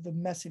the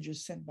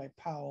messages sent by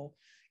Powell,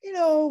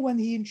 when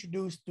he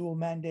introduced dual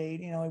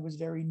mandate, it was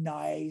very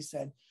nice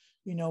and,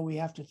 we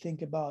have to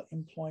think about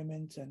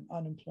employment and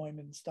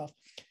unemployment and stuff.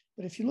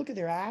 But if you look at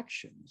their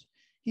actions,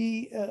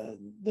 the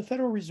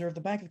Federal Reserve,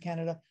 the Bank of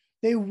Canada,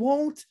 they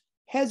won't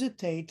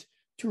hesitate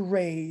to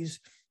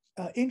raise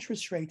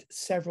interest rates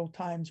several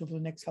times over the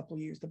next couple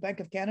of years. The Bank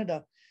of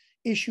Canada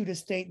issued a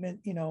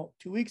statement, 2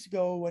 weeks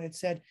ago when it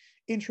said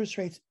interest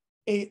rates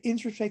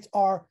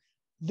are,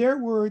 their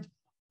word,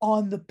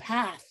 on the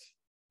path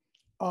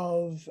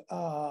of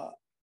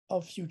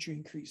future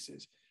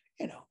increases.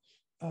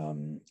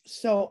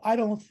 So I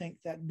don't think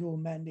that dual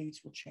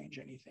mandates will change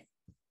anything.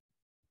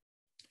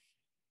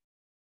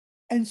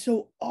 And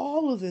so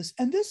all of this,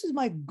 and this is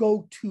my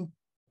go-to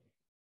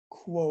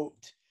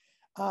quote.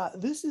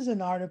 This is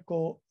an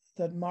article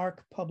that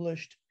Mark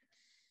published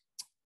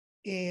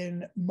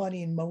in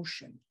Money in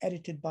Motion,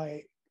 edited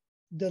by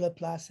De La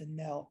Place and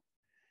Nell.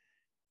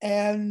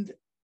 And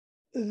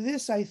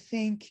this, I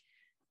think,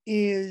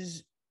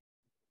 this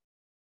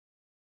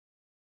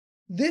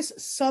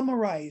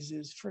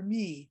summarizes for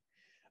me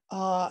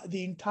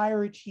the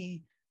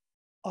entirety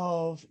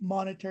of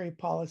monetary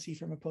policy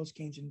from a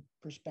post-Keynesian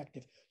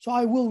perspective. So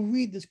I will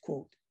read this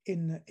quote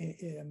in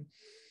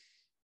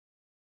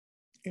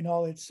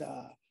all its,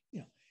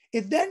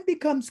 It then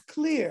becomes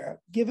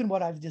clear, given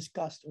what I've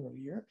discussed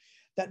earlier,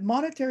 that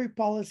monetary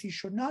policy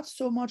should not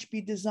so much be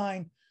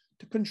designed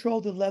to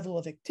control the level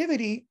of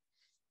activity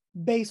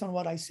based on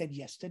what I said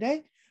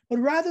yesterday, but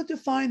rather to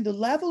find the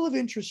level of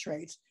interest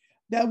rates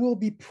that will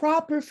be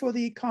proper for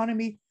the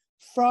economy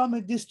from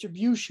a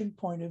distribution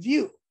point of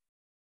view.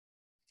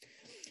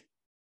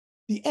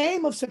 The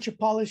aim of such a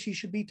policy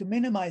should be to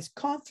minimize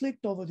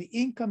conflict over the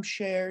income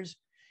shares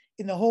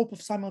in the hope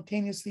of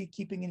simultaneously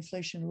keeping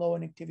inflation low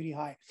and activity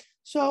high.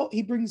 So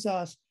he brings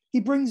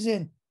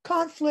in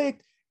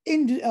conflict,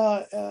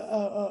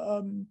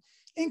 income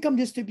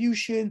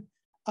distribution,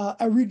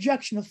 a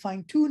rejection of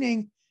fine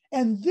tuning.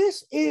 And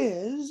this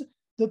is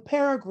the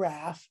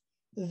paragraph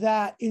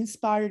that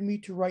inspired me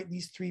to write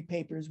these 3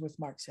 papers with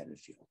Mark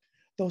Setterfield.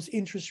 Those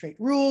interest rate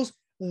rules,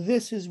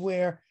 this is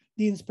where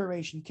the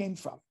inspiration came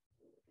from.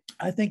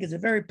 I think it's a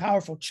very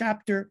powerful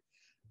chapter.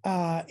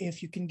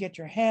 If you can get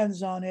your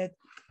hands on it,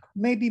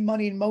 maybe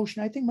Money in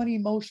Motion. I think Money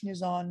in Motion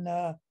is on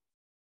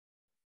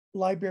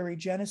Library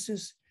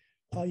Genesis.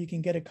 You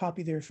can get a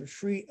copy there for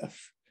free.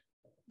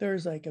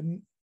 There's like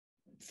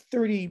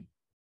 30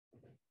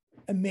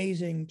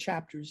 amazing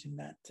chapters in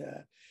that,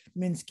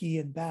 Minsky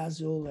and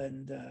Basil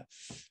and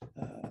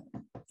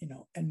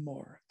and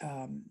more.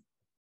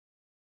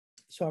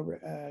 So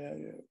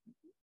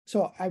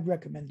I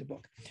recommend the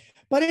book.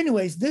 But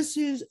anyways, this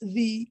is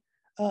the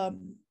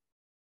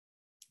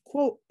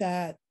quote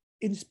that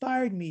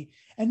inspired me.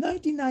 And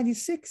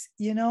 1996,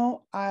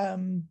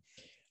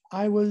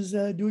 I was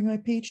doing my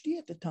PhD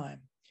at the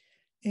time.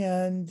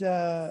 And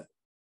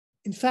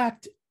in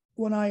fact,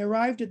 when I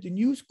arrived at the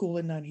New School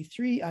in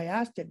 93, I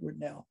asked Edward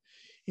Nell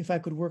if I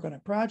could work on a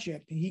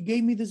project, and he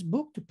gave me this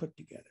book to put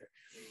together.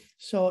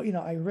 So,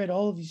 I read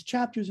all of these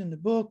chapters in the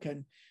book,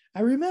 and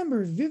I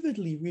remember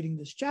vividly reading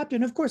this chapter.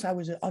 And of course, I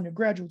was an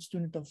undergraduate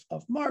student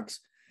of Marx,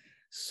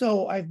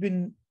 so I've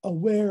been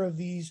aware of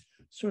these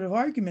sort of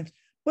arguments.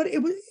 But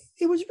it was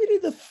really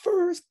the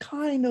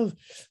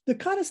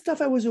kind of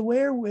stuff I was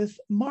aware with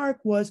Marx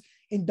was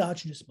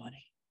endogenous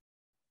money.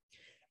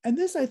 And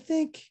this, I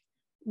think,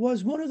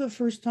 was one of the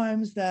first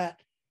times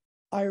that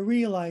I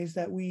realized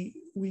that we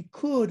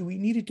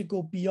needed to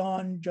go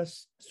beyond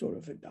just sort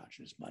of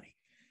endogenous money.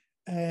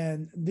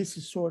 And this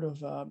is sort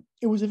of,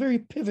 it was a very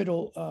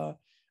pivotal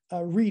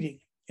reading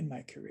in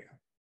my career.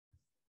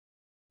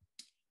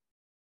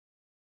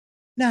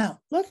 Now,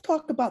 let's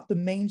talk about the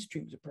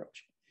mainstream's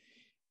approach.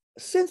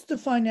 Since the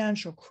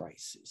financial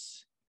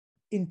crisis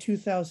in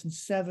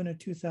 2007 or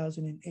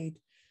 2008,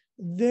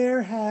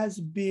 there has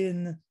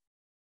been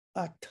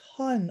a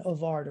ton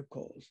of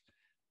articles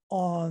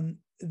on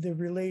the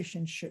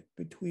relationship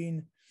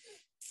between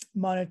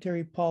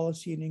monetary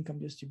policy and income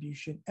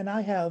distribution. And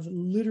I have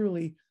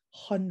literally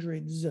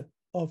hundreds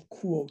of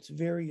quotes,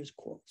 various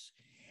quotes.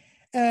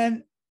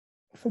 And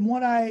from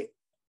what I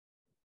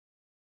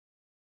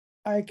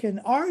can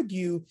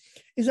argue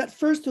is that,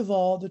 first of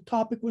all, the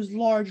topic was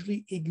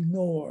largely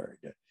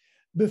ignored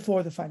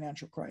before the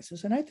financial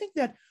crisis. And I think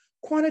that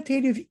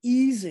quantitative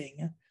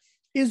easing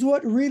is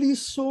what really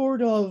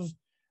sort of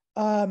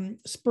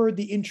spurred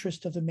the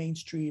interest of the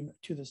mainstream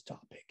to this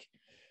topic.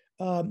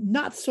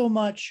 Not so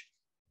much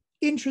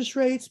interest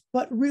rates,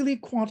 but really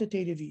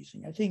quantitative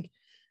easing. I think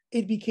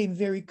it became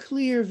very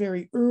clear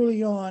very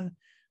early on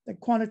that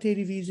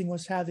quantitative easing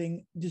was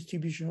having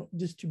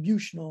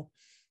distributional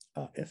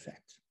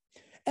effects.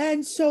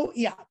 And so,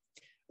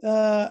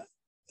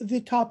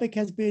 the topic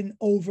has been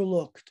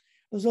overlooked.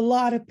 There's a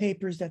lot of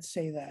papers that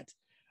say that.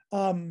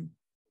 And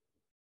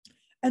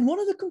one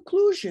of the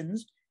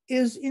conclusions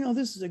is,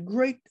 this is a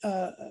great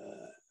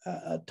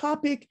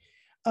topic,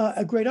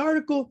 a great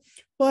article,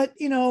 but,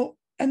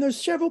 and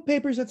there's several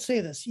papers that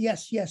say this.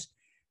 Yes,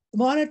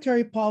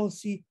 monetary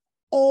policy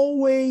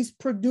always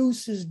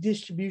produces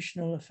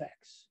distributional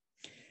effects.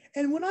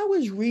 And when I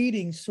was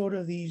reading sort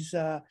of these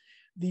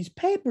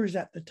papers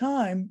at the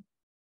time,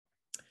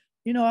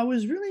 I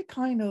was really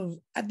kind of,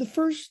 at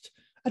first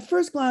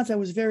glance, I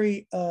was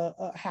very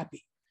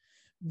happy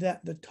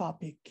that the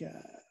topic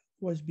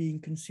was being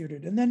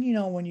considered. And then,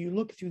 when you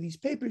look through these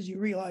papers, you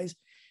realize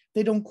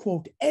they don't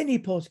quote any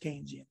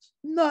post-Keynesians,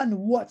 none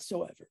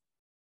whatsoever.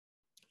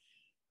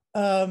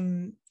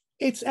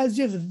 It's as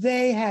if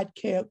they had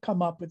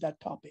come up with that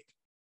topic.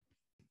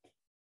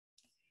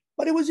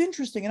 But it was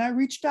interesting. And I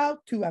reached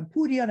out to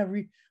Ampudia, and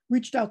I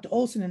reached out to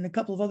Olson and a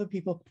couple of other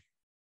people.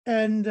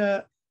 And,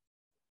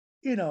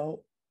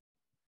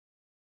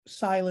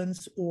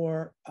 silence,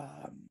 or,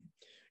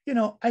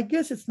 I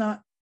guess it's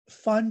not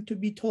fun to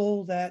be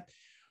told that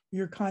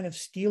you're kind of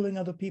stealing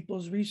other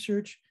people's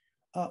research,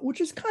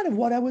 which is kind of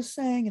what I was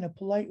saying in a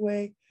polite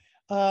way.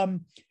 I've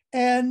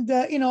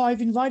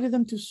invited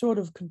them to sort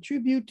of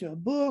contribute to a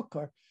book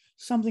or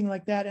something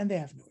like that, and they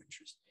have no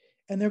interest.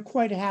 And they're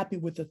quite happy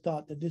with the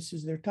thought that this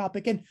is their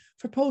topic. And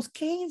for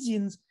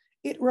post-Keynesians,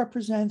 it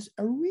represents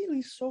a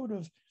really sort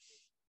of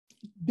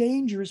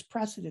dangerous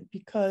precedent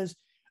because,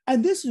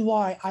 and this is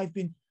why I've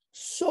been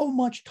so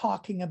much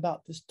talking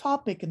about this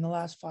topic in the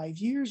last 5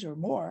 years or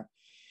more,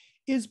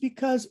 is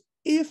because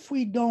if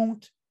we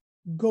don't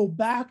go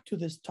back to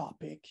this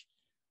topic,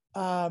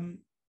 the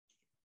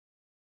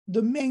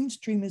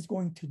mainstream is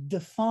going to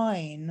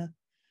define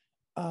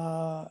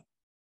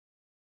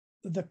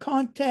the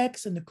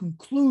context and the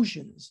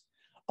conclusions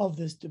of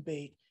this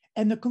debate.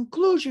 And the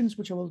conclusions,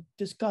 which I will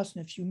discuss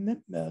in a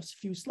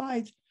few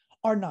slides,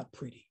 are not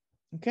pretty,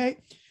 okay?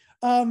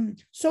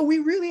 So we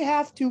really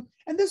have to,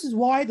 and this is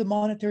why the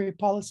Monetary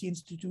Policy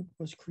Institute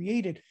was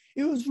created.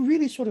 It was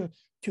really sort of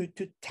to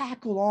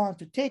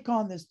take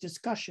on this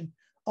discussion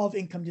of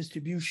income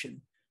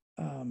distribution.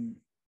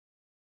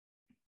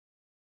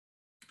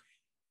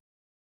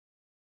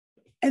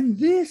 And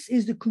this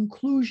is the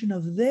conclusion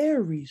of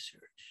their research.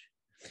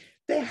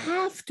 They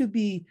have to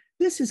be,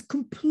 this is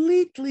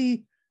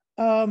completely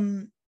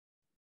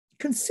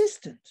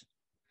consistent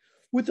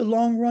with the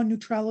long run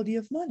neutrality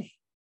of money.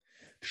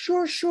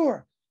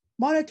 Sure,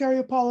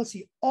 monetary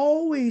policy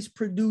always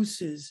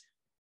produces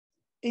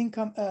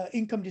income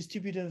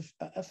distributive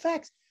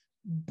effects,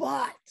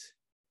 but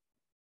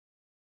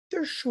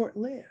they're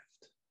short-lived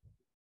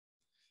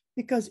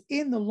because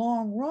in the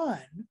long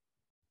run,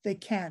 they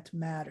can't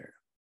matter.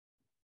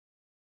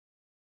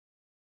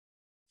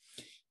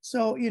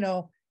 So,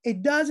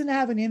 it doesn't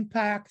have an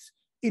impact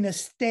in a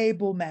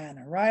stable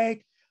manner,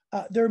 right?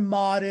 They're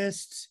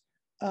modest.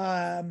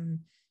 They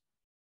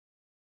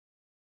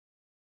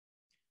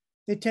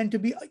tend to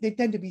be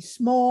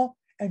small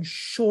and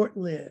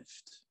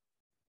short-lived.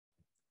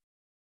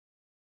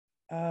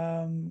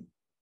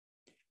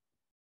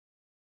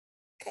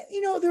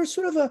 there's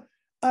sort of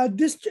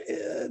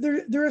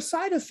they're a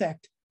side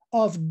effect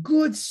of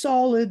good,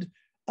 solid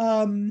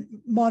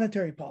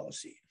monetary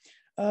policy.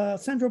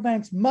 Central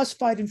banks must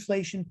fight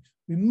inflation.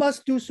 We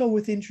must do so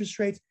with interest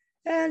rates.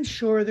 And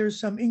sure, there's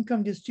some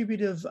income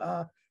distributive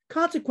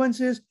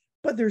consequences,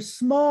 but they're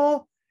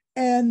small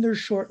and they're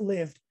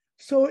short-lived.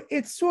 So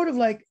it's sort of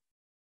like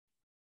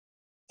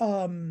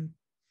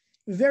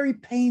very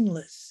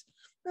painless.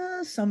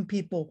 Some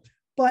people,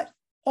 but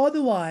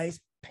otherwise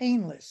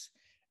painless.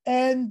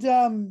 And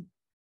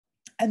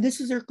this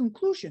is their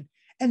conclusion.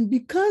 And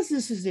because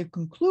this is their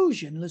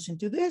conclusion, listen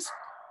to this,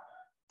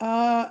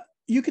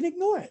 you can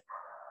ignore it.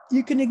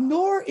 You can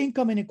ignore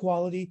income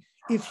inequality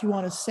if you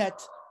want to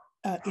set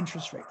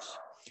interest rates.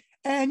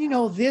 And,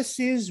 this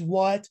is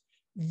what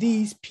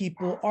these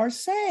people are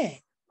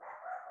saying.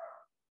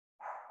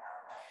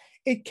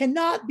 It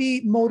cannot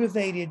be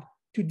motivated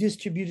to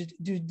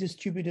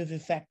distributive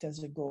effect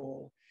as a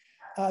goal.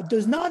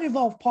 Does not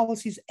involve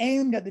policies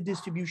aimed at the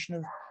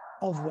distribution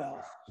of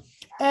wealth.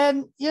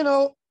 And,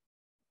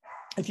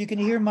 if you can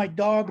hear my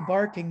dog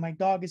barking, my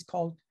dog is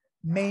called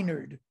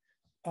Maynard.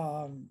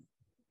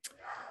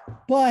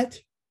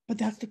 But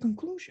that's the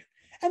conclusion.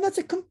 And that's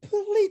a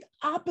complete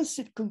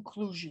opposite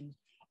conclusion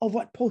of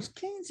what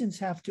post-Keynesians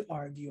have to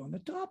argue on the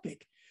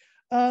topic.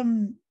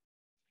 In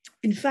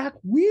fact,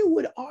 we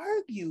would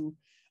argue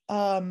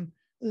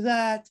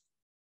that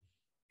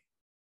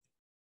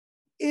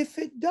if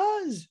it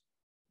does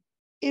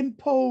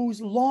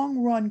impose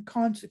long-run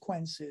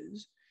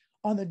consequences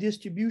on the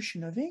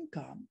distribution of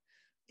income,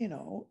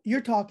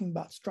 you're talking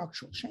about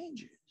structural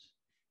changes,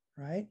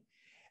 right?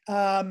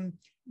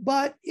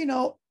 But,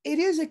 it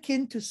is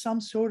akin to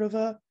some sort of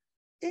a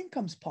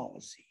incomes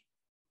policy.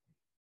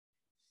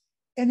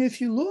 And if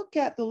you look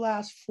at the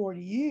last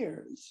 40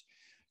 years,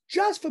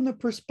 just from the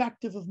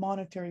perspective of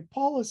monetary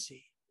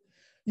policy,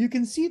 you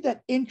can see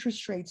that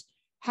interest rates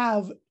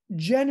have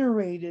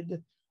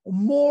generated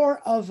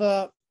more of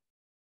a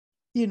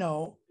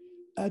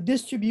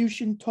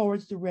distribution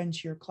towards the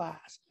rentier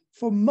class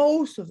for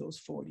most of those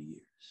 40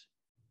 years.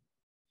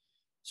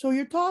 So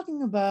you're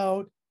talking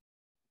about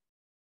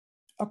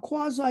a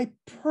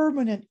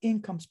quasi-permanent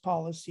incomes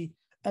policy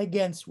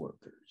against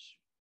workers.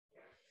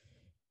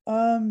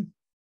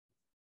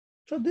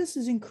 So this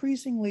is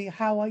increasingly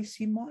how I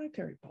see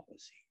monetary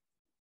policy.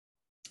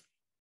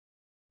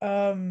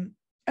 And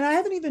I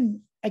haven't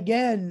even,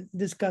 again,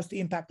 discussed the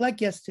impact like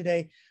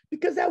yesterday,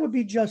 because that would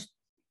be just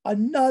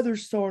another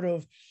sort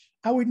of,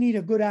 I would need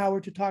a good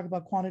hour to talk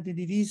about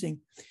quantitative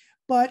easing.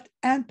 But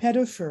Ann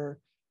Pettifer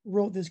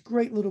wrote this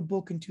great little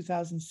book in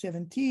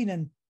 2017,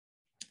 and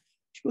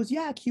she goes,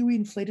 yeah, QE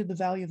inflated the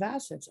value of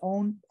assets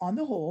owned on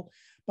the whole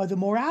by the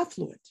more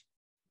affluent.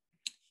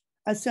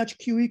 As such,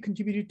 QE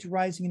contributed to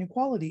rising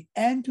inequality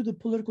and to the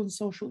political and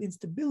social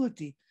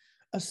instability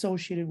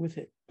associated with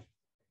it.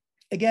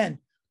 Again,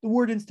 the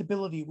word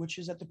instability, which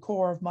is at the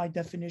core of my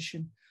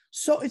definition.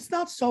 So it's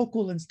not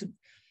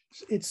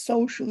it's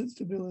social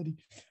instability.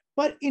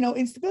 But,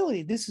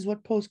 instability, this is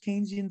what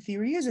post-Keynesian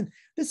theory is. And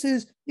this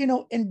is,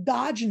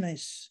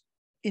 endogenous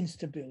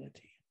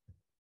instability.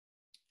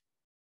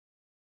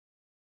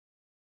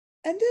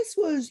 And this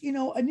was,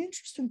 an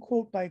interesting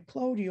quote by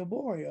Claudio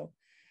Borio.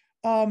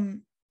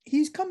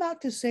 He's come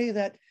out to say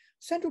that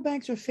central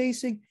banks are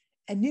facing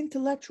an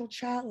intellectual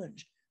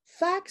challenge.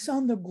 Facts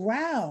on the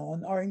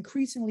ground are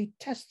increasingly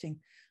testing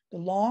the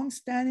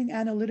long-standing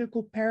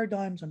analytical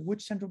paradigms on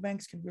which central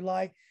banks can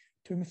rely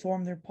to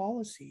inform their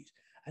policies.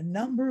 A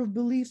number of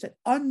beliefs that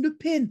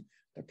underpin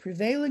the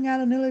prevailing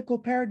analytical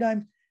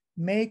paradigms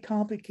may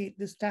complicate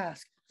this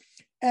task.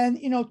 And,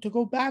 to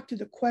go back to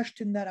the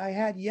question that I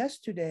had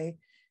yesterday,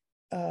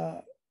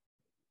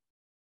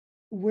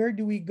 where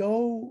do we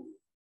go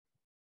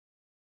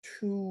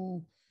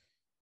to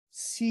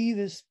see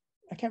this?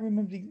 I can't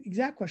remember the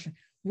exact question.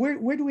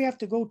 Where do we have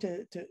to go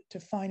to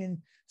find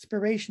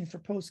inspiration for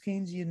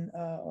post-Keynesian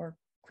or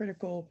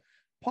critical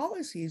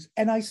policies?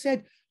 And I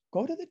said,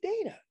 go to the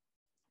data.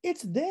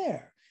 It's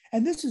there.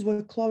 And this is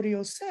what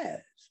Claudio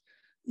says,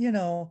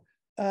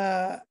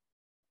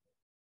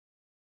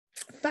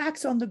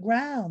 facts on the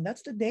ground,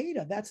 that's the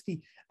data, that's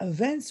the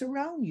events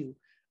around you,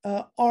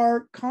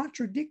 are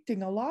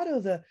contradicting a lot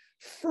of the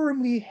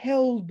firmly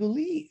held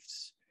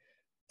beliefs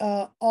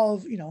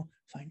of,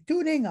 fine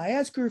tuning,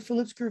 IS curve,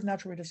 Phillips curve,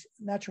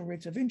 natural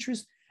rates of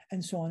interest,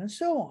 and so on and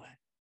so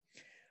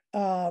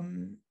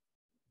on.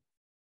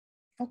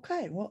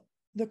 Okay, well,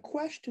 the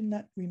question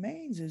that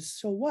remains is,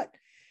 so what?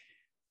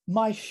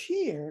 My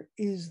fear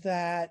is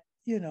that,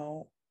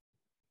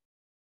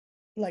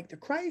 like the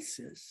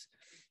crisis,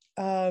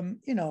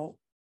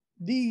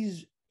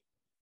 these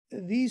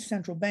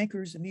central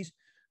bankers and these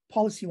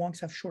policy wonks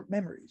have short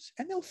memories,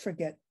 and they'll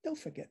forget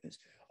this.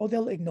 Oh,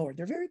 they'll ignore it.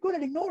 They're very good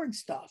at ignoring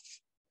stuff,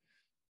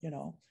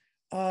 and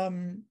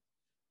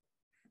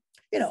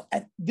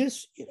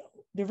this,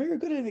 they're very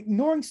good at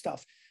ignoring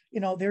stuff.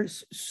 They're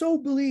so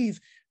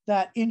believe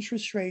that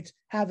interest rates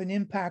have an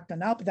impact on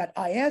that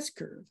IS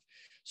curve.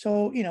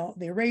 So,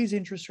 they raise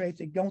interest rates,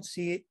 they don't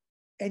see it,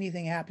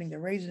 anything happening. They're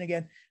raising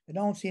again. They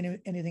don't see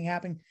anything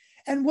happening.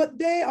 And what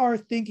they are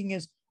thinking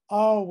is,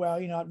 oh, well,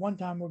 at one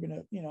time we're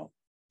going to,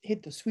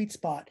 hit the sweet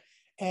spot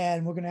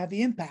and we're going to have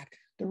the impact.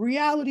 The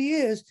reality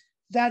is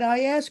that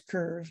IS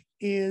curve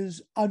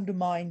is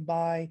undermined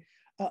by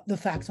the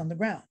facts on the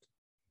ground.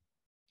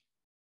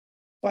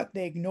 But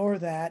they ignore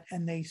that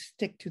and they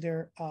stick to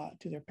their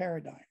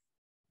paradigm.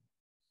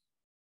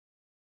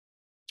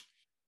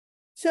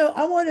 So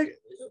I want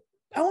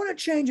to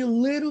change a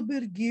little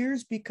bit of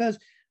gears because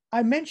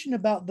I mentioned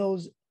about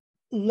those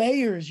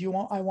layers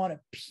I want to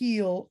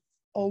peel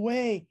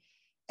away.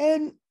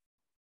 And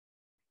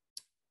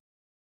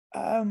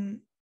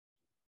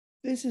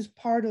this is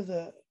part of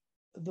the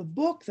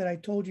book that I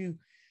told you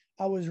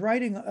I was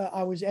writing,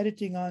 I was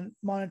editing on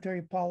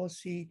monetary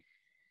policy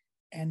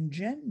and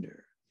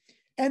gender.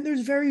 And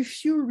there's very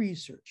few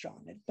research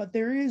on it, but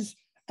there is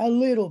a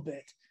little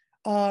bit.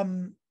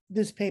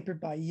 This paper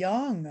by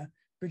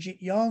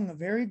Brigitte Young,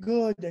 very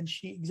good, and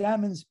she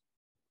examines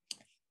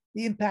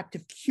the impact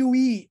of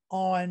QE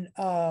on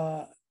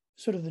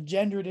sort of the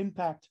gendered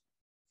impact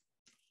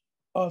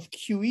of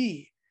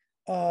QE.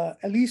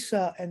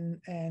 Elisa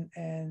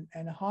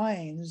and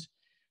Hines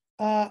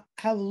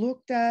have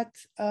looked at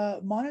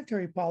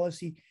monetary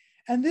policy,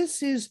 and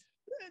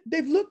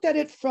they've looked at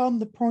it from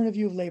the point of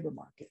view of labor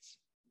markets.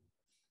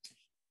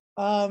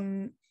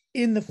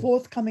 In the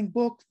forthcoming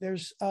book,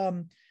 there's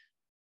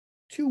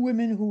two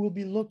women who will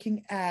be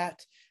looking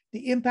at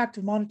the impact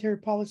of monetary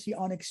policy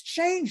on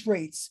exchange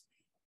rates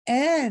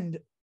and,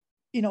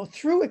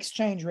 through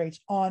exchange rates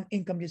on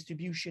income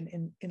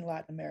distribution in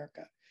Latin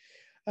America.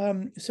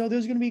 So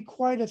there's going to be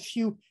quite a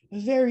few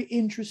very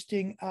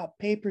interesting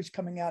papers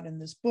coming out in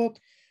this book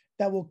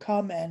that will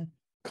come and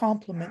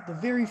complement the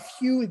very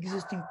few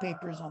existing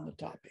papers on the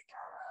topic.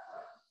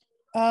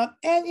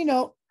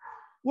 And,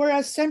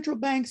 whereas central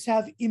banks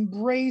have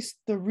embraced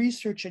the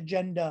research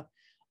agenda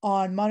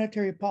on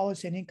monetary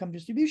policy and income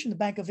distribution, the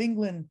Bank of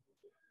England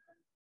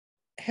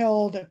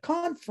held a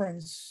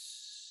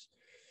conference.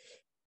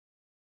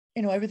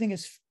 Everything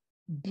is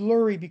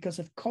blurry because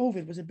of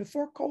COVID. Was it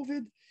before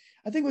COVID?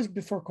 I think it was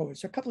before COVID,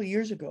 so a couple of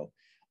years ago,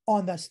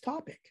 on this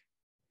topic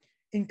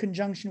in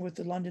conjunction with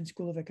the London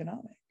School of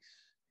Economics.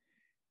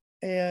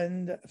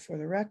 And for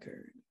the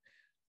record,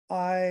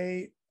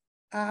 I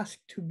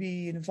asked to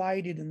be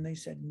invited and they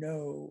said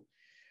no,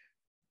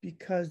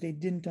 because they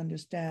didn't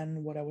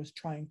understand what I was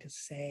trying to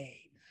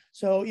say.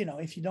 So,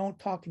 if you don't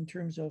talk in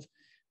terms of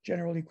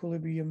general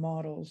equilibrium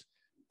models,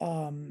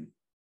 they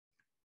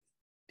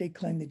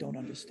claim they don't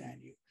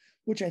understand you,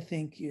 which I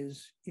think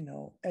is,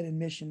 an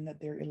admission that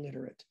they're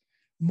illiterate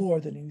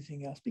more than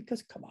anything else,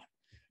 because come on,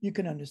 you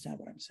can understand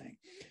what I'm saying.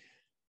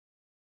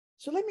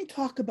 So let me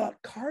talk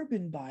about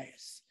carbon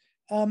bias.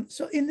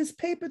 So in this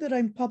paper that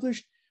I'm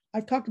published,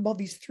 I've talked about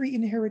these three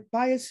inherent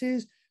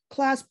biases: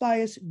 class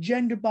bias,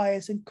 gender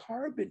bias, and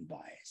carbon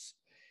bias.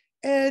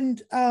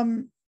 And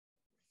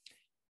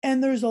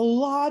there's a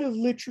lot of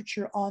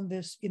literature on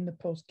this in the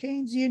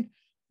post-Keynesian,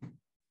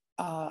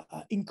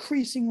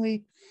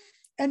 increasingly,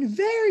 and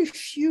very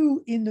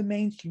few in the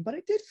mainstream, but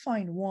I did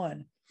find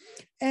one.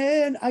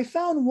 And I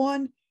found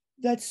one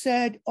that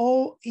said,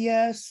 oh,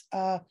 yes,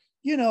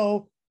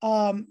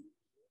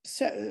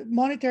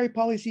 monetary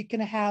policy can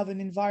have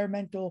an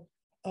environmental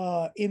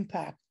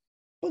impact.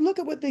 But look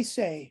at what they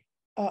say.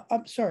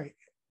 I'm sorry,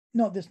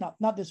 no,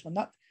 not this one,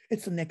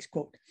 it's the next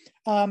quote.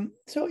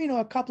 So,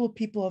 a couple of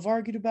people have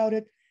argued about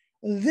it.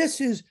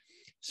 This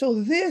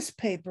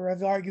paper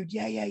I've argued,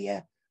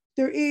 yeah,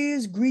 there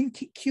is green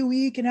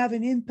QE can have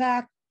an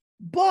impact,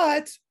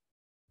 but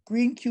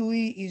green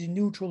QE is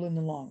neutral in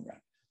the long run.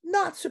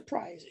 Not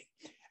surprising.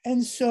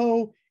 And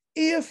so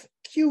if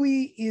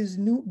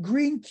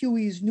green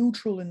QE is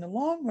neutral in the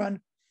long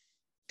run,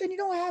 then you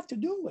don't have to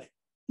do it.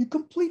 You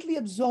completely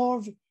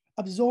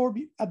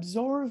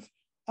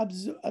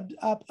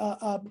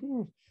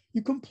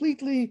you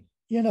completely,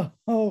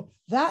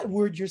 that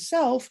word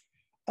yourself,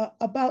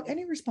 about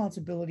any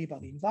responsibility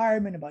about the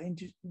environment, about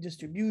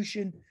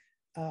distribution,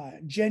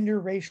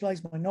 gender,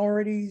 racialized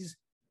minorities.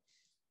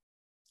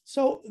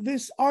 So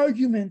this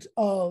argument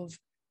of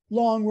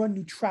long-run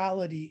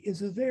neutrality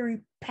is a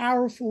very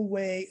powerful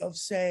way of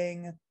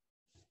saying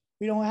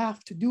we don't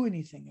have to do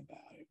anything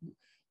about it.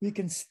 We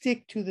can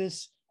stick to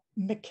this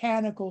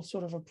mechanical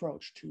sort of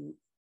approach to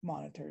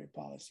monetary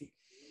policy.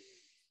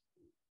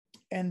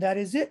 And that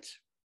is it.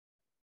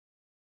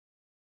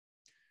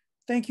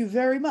 Thank you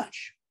very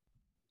much.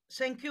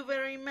 Thank you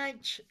very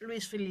much,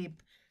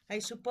 Louis-Philippe. I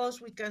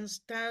suppose we can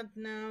start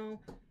now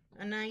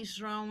a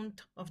nice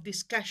round of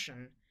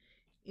discussion.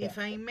 If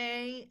I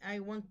may, I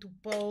want to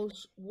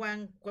pose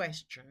one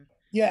question.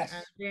 Yes.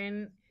 And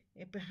then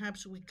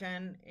perhaps we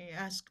can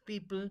ask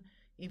people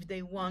if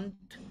they want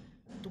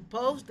to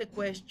pose the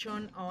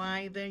question, or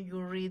either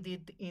you read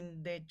it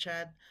in the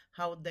chat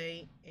how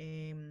they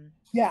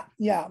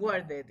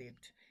worded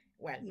it.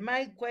 Well,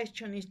 my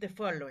question is the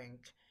following.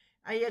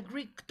 I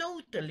agree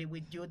totally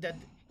with you that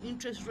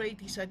interest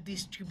rate is a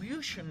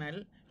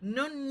distributional,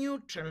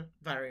 non-neutral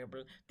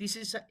variable. This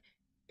is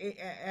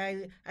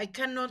I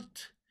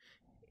cannot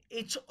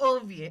it's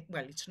obvious.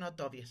 Well, it's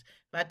not obvious,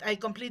 but I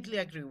completely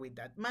agree with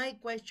that. My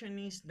question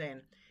is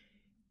then,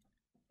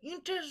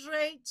 interest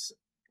rates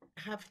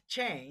have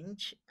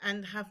changed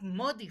and have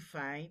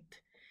modified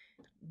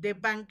the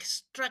bank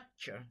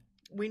structure.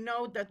 We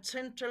know that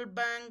central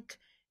bank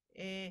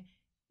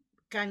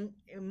can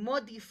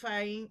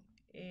modify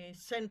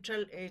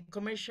central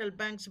commercial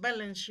bank's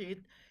balance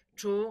sheet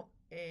through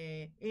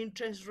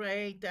interest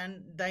rate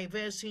and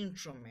diverse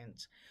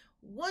instruments.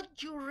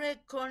 What you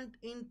reckon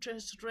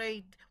interest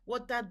rate?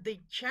 What are the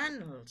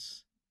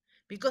channels?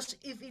 Because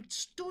if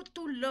it's too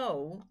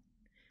low,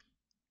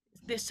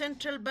 the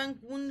central bank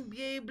wouldn't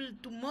be able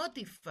to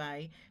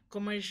modify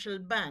commercial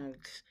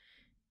banks'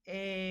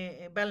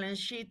 balance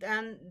sheet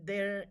and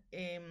their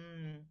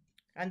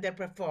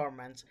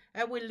performance.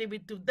 I will leave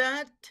it to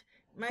that.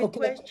 My Okay.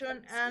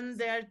 question, and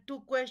there are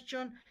two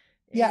questions.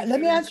 Yeah, let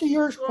me answer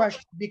yours Francisco,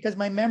 question because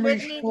my memory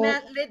is full.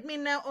 let me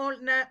now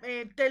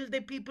tell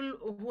the people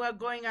who are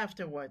going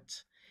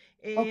afterwards.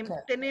 Okay.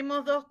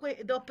 Tenemos dos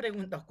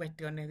preguntas, dos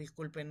cuestiones,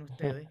 disculpen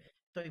ustedes,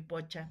 estoy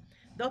pocha.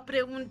 Dos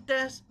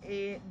preguntas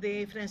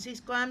de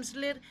Francisco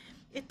Amsler.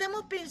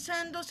 Estamos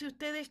pensando si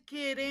ustedes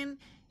quieren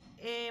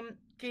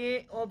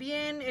que o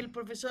bien el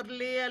profesor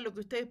lea lo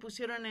que ustedes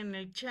pusieron en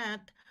el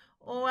chat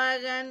o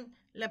hagan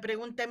la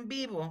pregunta en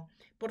vivo.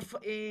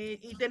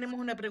 Y tenemos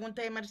una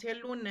pregunta de Marcia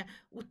Luna.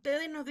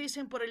 Ustedes nos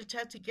dicen por el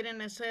chat si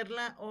quieren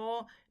hacerla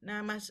o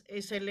nada más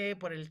se lee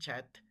por el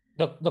chat.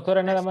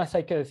 Doctora, nada más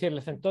hay que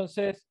decirles.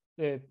 Entonces,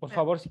 por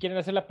favor, si quieren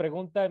hacer la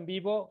pregunta en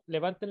vivo,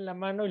 levanten la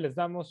mano y les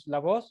damos la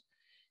voz.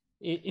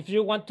 If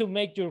you want to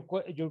make your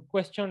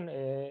question,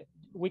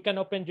 we can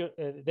open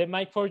the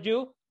mic for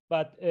you,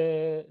 but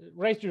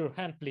raise your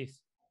hand,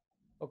 please.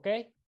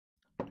 Okay?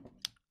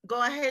 Go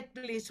ahead,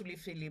 please,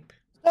 Louis-Philippe.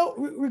 So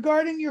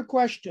regarding your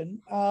question,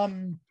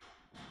 I'm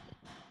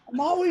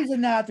always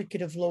an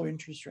advocate of low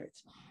interest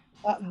rates.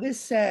 This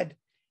said,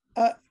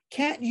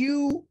 can't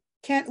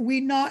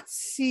we not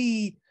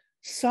see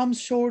some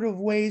sort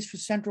of ways for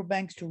central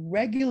banks to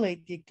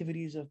regulate the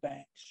activities of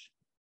banks?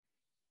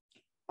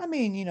 I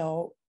mean,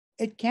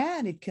 it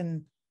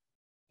can,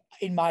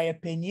 in my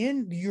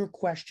opinion, your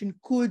question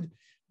could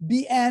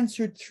be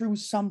answered through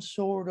some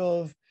sort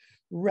of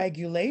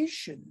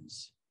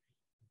regulations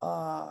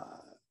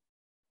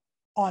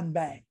on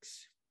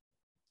banks.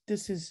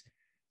 This is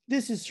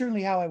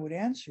certainly how I would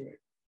answer it.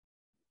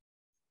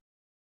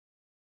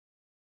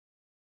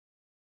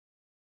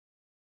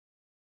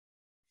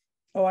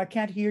 Oh, I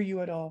can't hear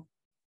you at all.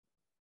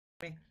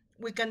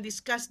 We can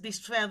discuss this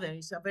further.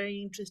 It's a very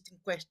interesting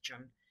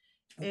question.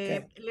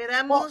 Okay. Le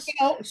damos...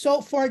 Well,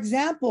 so for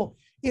example,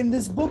 in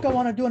this book I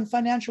want to do on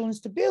financial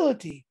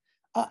instability,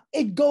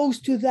 it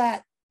goes to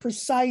that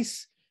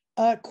precise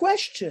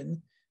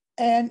question.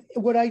 And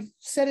what I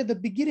said at the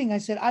beginning, I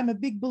said, I'm a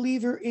big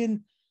believer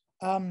in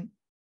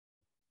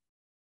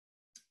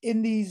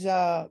these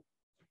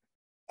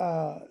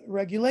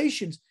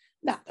regulations.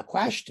 Now,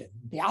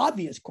 the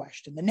obvious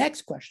question, the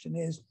next question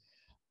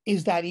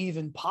is that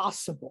even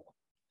possible?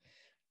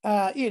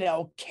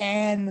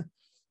 Can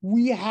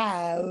we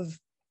have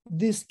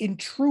this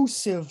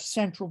intrusive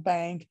central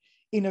bank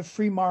in a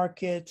free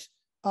market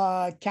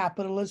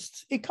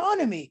capitalist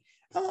economy?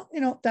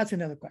 That's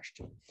another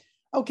question.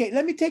 Okay,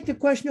 let me take the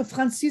question of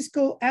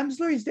Francisco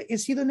Amsler.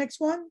 Is he the next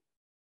one?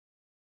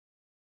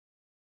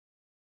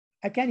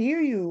 I can't hear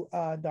you,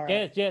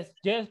 Dara. Yes,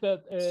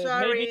 but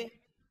sorry.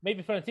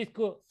 Maybe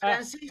Francisco.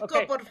 Francisco,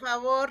 okay. Por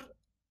favor.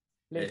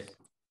 Please.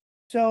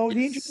 So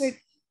the interest rate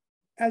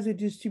as a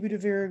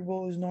distributive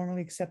variable is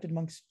normally accepted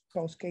amongst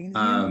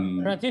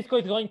post-Keynesian. Francisco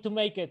is going to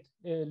make it.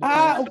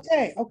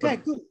 Okay,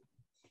 good.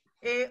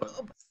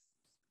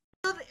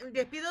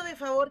 Les pido de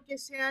favor que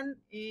sean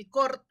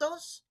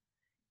cortos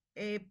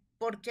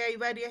porque hay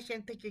varias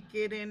gente que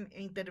quieren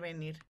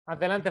intervenir.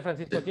 Adelante,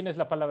 Francisco, tienes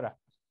la palabra.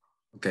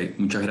 Okay,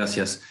 muchas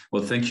gracias.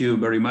 Well, thank you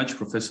very much,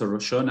 Professor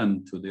Rochon,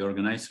 and to the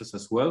organizers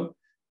as well.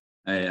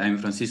 I'm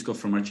Francisco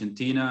from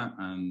Argentina,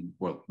 and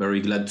well,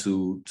 very glad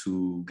to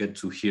get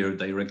to hear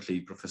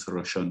directly Professor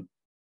Rochon,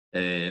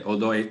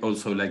 although I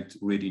also liked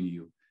reading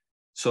you.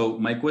 So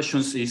my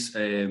questions is,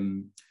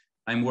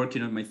 I'm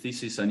working on my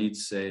thesis, and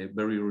it's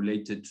very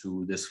related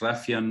to the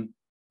Sraffian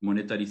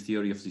monetary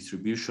theory of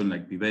distribution,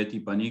 like Pivetti,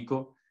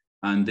 Panico,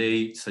 and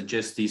they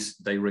suggest this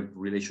direct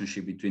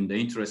relationship between the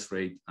interest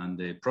rate and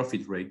the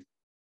profit rate,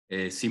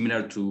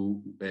 similar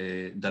to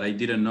that I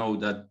didn't know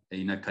that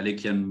in a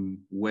Kalekian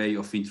way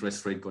of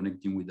interest rate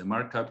connecting with the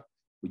markup,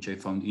 which I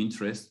found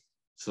interest.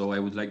 So I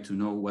would like to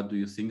know, what do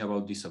you think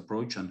about this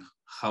approach, and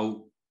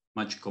how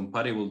much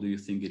comparable do you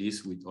think it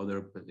is with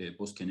other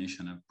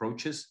post-Keynesian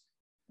approaches?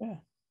 Yeah.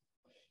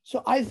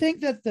 So I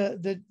think that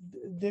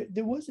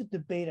there was a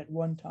debate at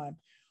one time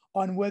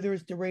on whether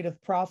it's the rate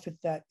of profit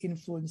that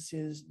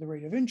influences the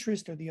rate of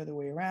interest or the other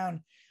way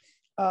around.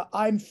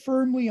 I'm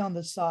firmly on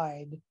the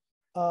side,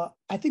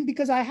 I think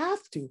because I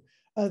have to,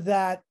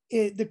 that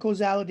the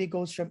causality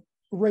goes from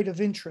rate of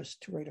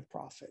interest to rate of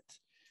profit.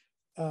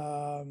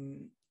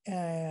 And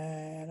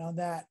on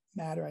that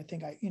matter, I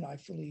think I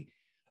fully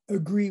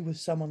agree with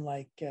someone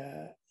like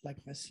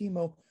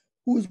Massimo,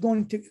 who's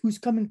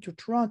coming to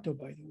Toronto,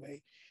 by the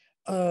way,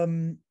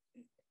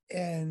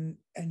 and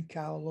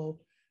Kaulo.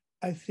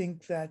 I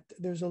think that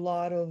there's a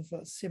lot of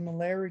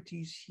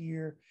similarities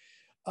here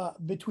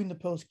between the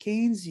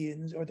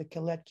post-Keynesians or the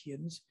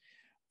Kelekians,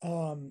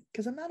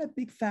 because I'm not a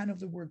big fan of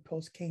the word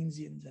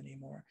post-Keynesians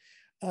anymore,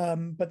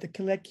 but the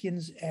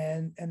Kelekians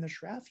and the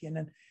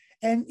Shraffian,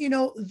 and you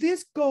know,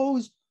 this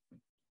goes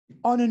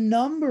on a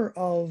number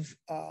of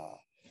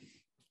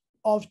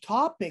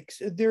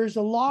topics. There's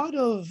a lot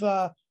of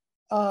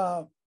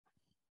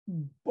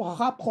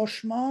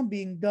rapprochement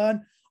being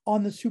done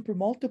on the super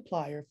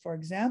multiplier, for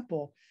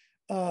example,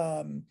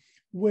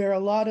 where a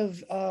lot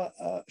of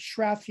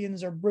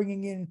Shraffians are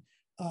bringing in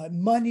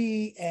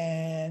money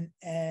and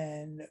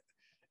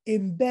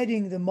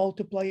embedding the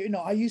multiplier. You know,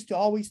 I used to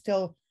always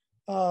tell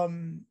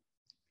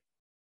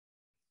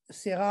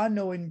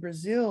Serrano in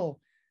Brazil,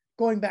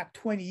 going back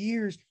 20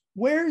 years,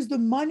 where's the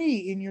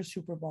money in your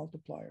super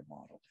multiplier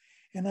model?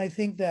 And I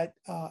think that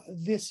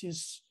this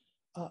is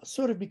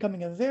sort of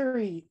becoming a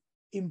very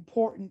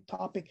important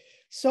topic.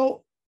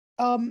 So,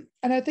 and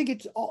I think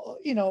it's all,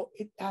 you know,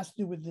 it has to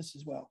do with this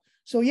as well.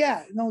 So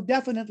yeah, no,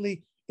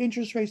 definitely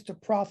interest rates to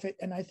profit.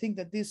 And I think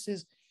that this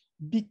is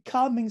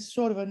becoming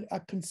sort of a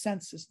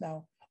consensus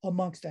now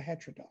amongst the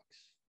heterodox.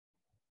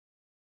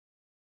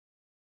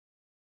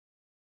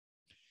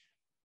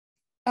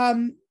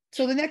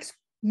 So the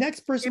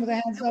next person with a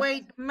hands up.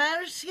 Wait,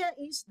 Marcia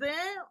is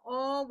there,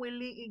 or will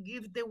he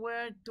give the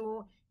word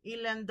to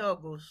Ilan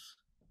Dogus?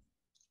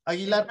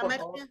 Aguilar, por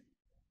favor.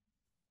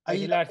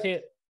 Aguilar, sí.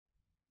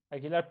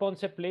 Aguilar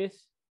Ponce,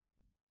 please.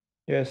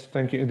 Yes,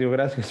 thank you. Digo,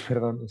 gracias,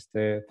 perdón.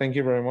 Thank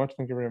you very much.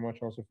 Thank you very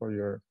much also for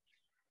your,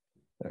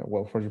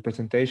 for your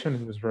presentation.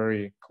 It was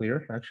very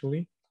clear,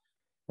 actually.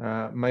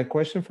 My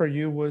question for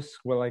you was,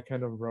 well, I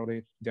kind of wrote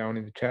it down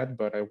in the chat,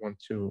 but I want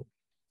to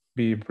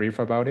be brief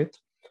about it.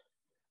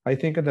 I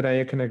think that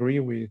I can agree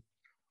to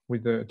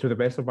the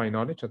best of my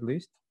knowledge, at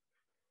least,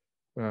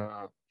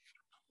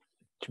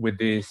 with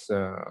this,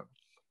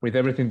 with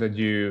everything that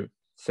you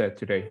said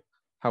today.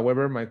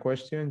 However, my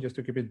question, just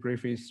to keep it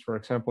brief, is, for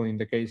example, in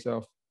the case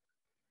of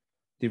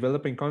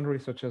developing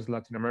countries such as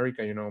Latin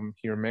America, you know,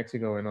 here in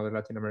Mexico and other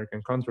Latin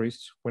American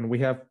countries, when we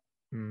have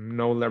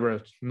no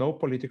leverage, no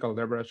political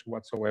leverage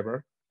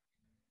whatsoever,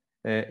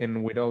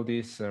 and with all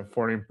this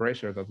foreign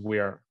pressure that we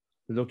are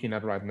looking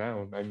at right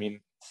now, I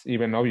mean, it's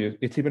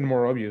even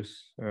more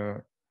obvious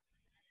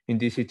in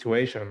this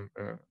situation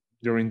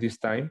during this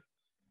time.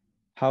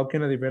 How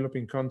can a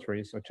developing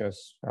country such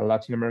as a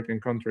Latin American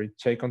country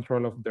take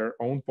control of their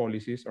own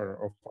policies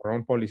or of our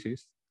own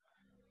policies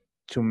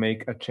to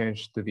make a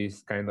change to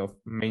this kind of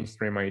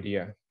mainstream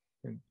idea?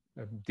 And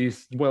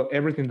this, well,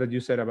 everything that you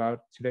said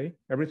today,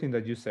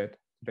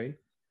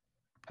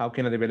 how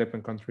can a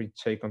developing country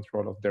take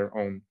control of their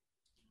own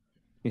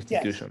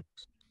institutions?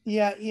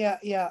 Yes.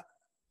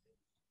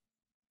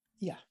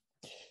 Yeah.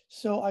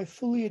 So I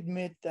fully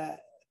admit that.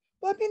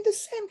 Well, I mean, the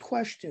same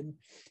question,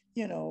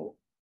 you know,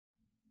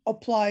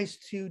 applies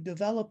to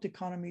developed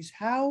economies.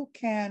 How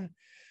can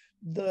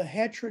the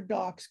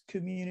heterodox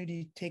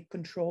community take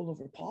control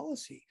over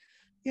policy?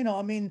 You know,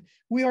 I mean,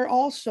 we are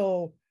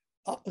also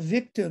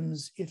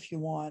victims, if you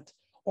want,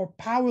 or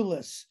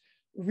powerless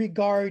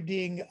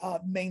regarding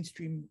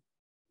mainstream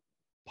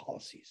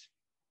policies.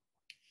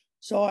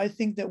 So I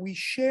think that we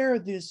share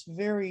this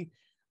very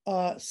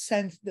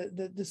sense,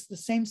 the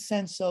same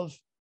sense of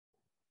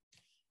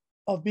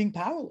being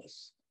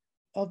powerless,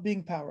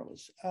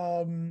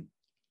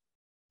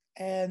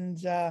 and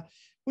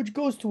which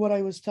goes to what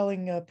I was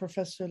telling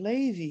Professor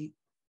Levy,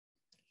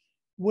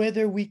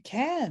 whether we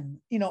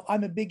can, you know,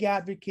 I'm a big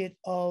advocate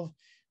of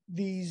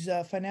these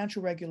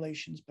financial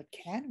regulations, but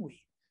can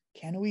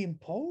we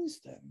impose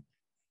them?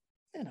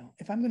 You know,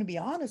 if I'm going to be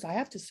honest, I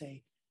have to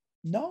say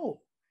no.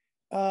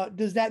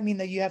 Does that mean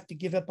that you have to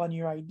give up on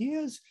your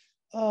ideas?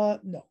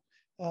 No,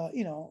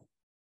 you know,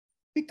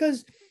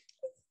 because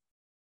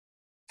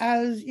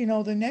as you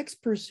know, the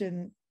next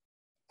person,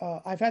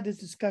 I've had this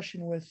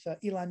discussion with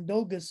Ilan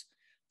Dogus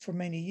for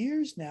many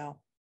years now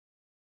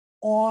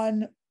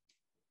on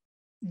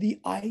the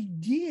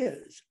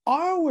ideas,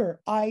 our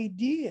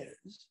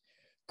ideas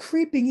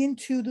creeping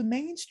into the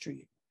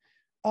mainstream.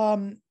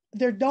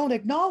 They don't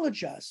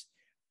acknowledge us,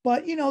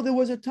 but you know, there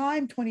was a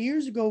time 20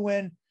 years ago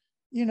when,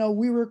 you know,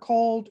 we were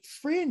called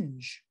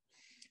fringe.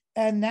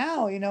 And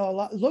now, you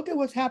know, look at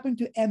what's happened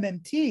to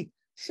MMT.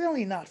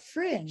 Certainly not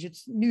fringe,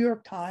 it's New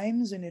York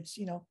Times, and it's,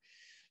 you know,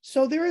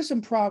 so there is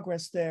some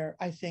progress there.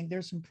 I think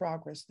there's some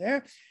progress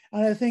there.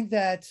 And I think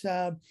that,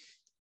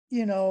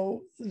 you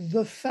know,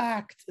 the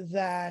fact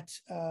that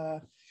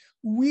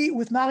we,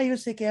 with Mario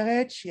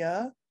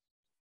Sequereccia,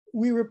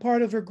 we were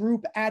part of a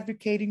group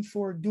advocating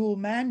for dual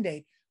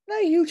mandate. I'm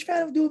not a huge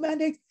fan of dual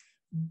mandate,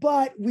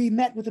 but we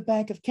met with the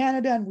Bank of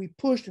Canada and we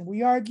pushed and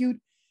we argued.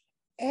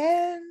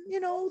 And, you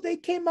know, they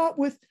came up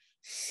with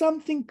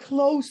something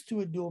close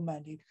to a dual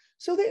mandate.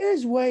 So there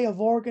is a way of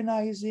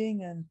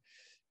organizing, and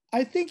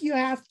I think you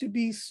have to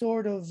be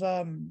sort of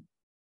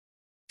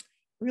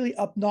really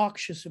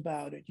obnoxious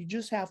about it. You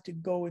just have to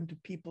go into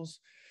people's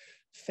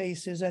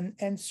faces,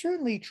 and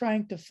certainly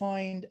trying to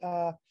find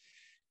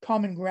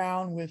common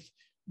ground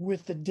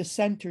with the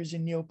dissenters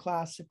in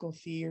neoclassical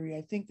theory.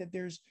 I think that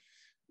there's,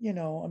 you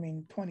know, I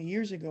mean, 20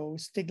 years ago,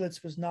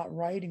 Stiglitz was not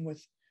writing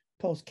with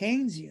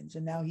post-Keynesians,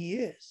 and now he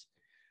is.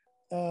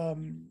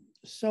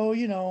 So,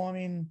 you know, I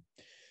mean,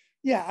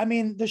 yeah, I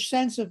mean, the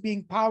sense of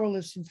being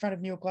powerless in front of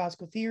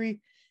neoclassical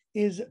theory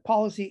is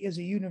policy is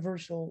a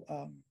universal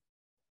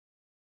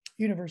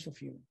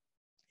feeling.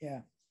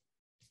 Yeah.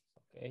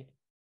 Okay.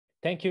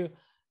 Thank you.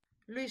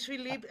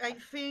 Louis-Philippe, I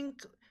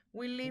think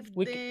we leave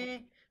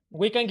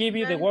we can give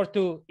you the Ilan word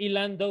to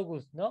Ilan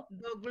Douglas, no?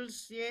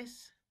 Douglas,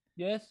 yes.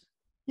 Yes.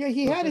 Yeah,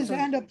 he had his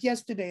Professor. hand up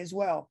yesterday as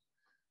well.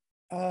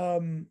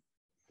 And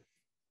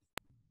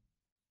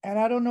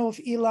I don't know if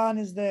Ilan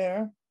is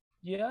there.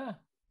 Yeah.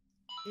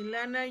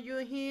 Ilan, are you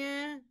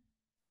here?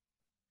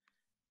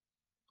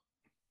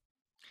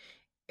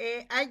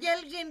 ¿Hay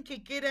alguien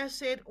que quiera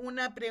hacer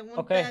una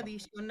pregunta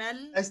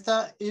adicional? Ahí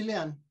está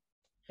Ilian.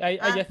 Ahí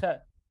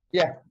está.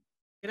 Yeah.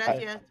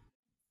 Gracias.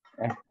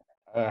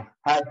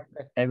 Hi,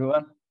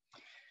 everyone.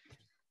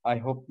 I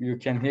hope you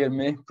can hear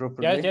me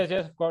properly. Yes,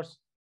 of course.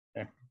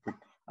 Yeah.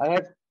 I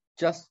have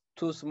just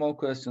two small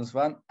questions.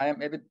 One, I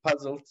am a bit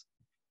puzzled.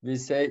 We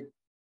say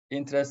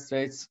interest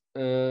rates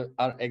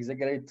are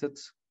exaggerated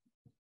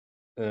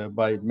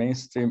by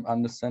mainstream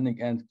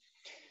understanding, and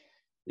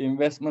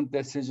investment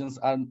decisions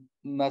are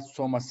not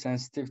so much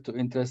sensitive to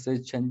interest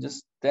rate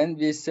changes. Then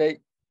we say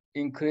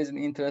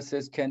increasing interest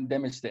rates can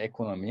damage the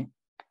economy.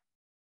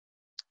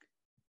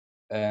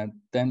 And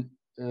then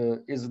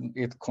isn't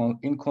it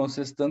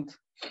inconsistent?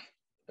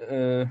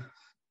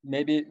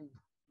 Maybe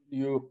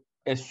you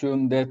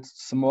assume that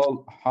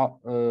small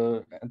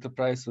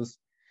enterprises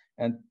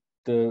and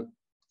the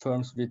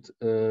firms with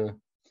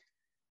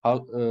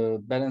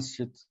balance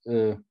sheet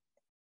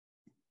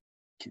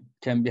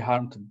can be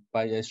harmed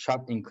by a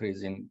sharp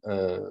increase in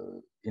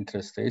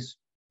interest rates.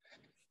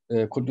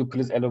 Could you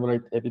please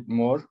elaborate a bit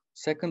more?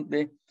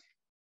 Secondly,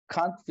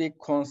 can't we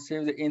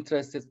conceive the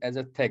interest rates as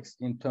a tax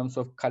in terms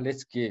of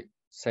Kalecki,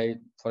 say,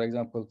 for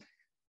example,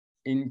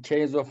 in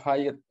case of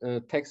higher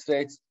tax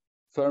rates,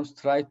 firms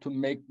try to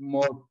make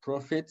more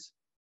profits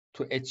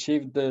to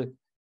achieve the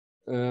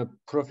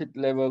profit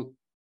level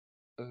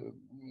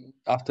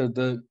after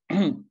the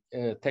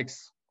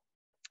tax.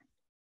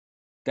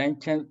 Then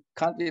can't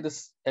we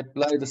just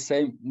apply the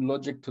same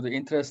logic to the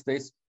interest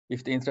rates?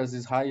 If the interest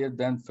is higher,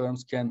 then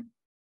firms can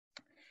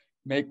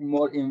make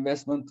more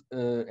investment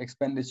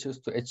expenditures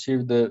to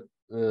achieve the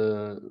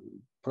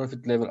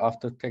profit level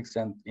after tax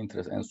and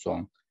interest and so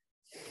on.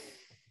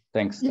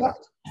 Thanks. Yeah.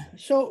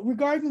 So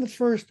regarding the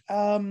first,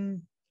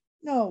 no,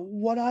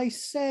 what I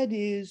said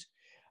is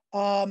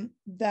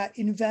that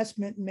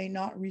investment may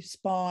not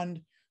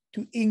respond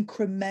to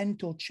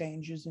incremental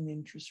changes in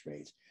interest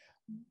rates.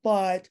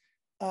 But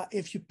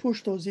if you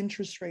push those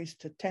interest rates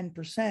to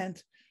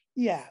 10%,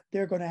 yeah,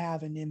 they're going to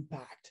have an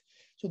impact.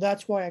 So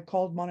that's why I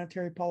called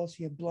monetary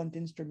policy a blunt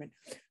instrument.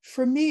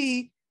 For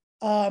me,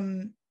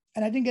 and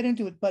I didn't get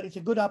into it, but it's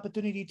a good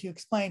opportunity to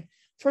explain.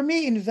 For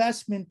me,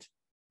 investment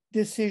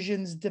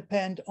decisions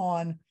depend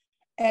on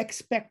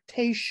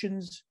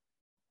expectations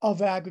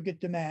of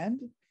aggregate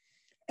demand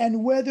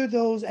and whether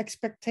those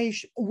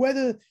expectations,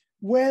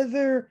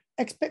 whether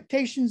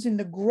expectations in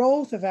the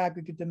growth of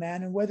aggregate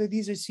demand and whether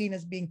these are seen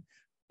as being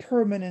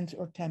permanent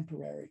or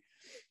temporary.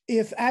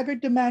 If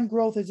aggregate demand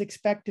growth is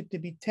expected to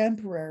be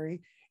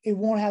temporary, it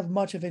won't have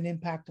much of an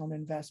impact on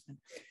investment.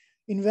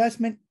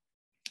 Investment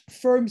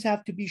firms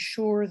have to be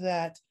sure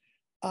that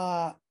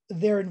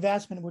their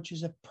investment, which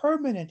is a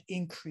permanent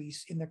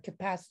increase in their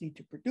capacity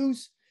to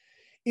produce,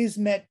 is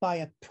met by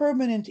a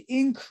permanent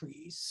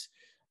increase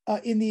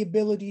in the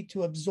ability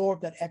to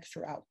absorb that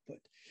extra output.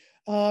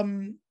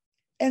 And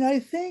I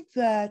think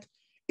that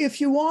if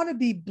you want to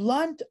be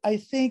blunt, I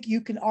think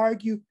you can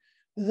argue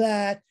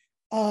that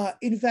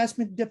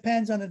investment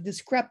depends on a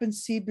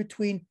discrepancy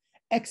between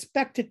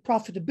expected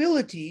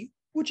profitability,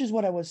 which is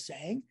what I was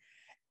saying,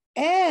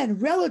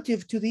 and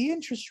relative to the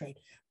interest rate.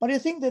 But I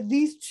think that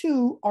these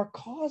two are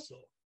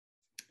causal.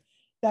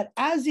 That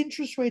as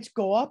interest rates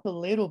go up a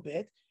little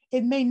bit,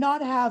 it may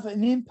not have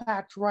an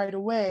impact right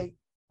away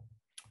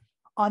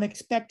on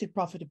expected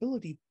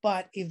profitability,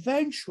 but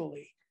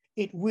eventually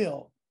it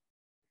will.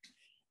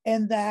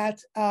 And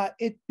that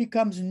it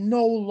becomes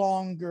no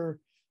longer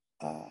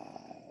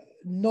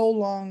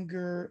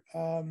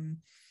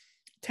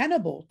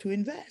tenable to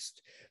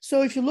invest.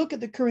 So if you look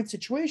at the current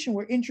situation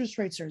where interest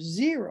rates are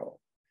zero,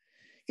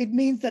 it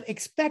means that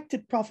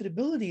expected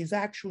profitability is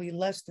actually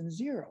less than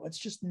zero. It's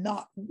just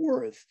not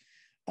worth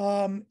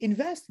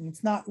investing.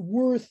 It's not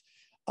worth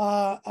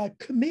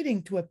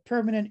committing to a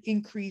permanent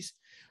increase,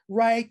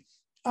 right?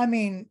 I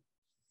mean,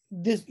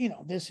 this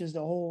is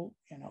the whole,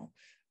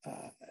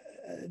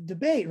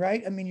 debate,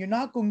 right? I mean, you're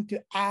not going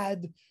to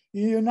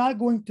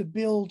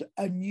build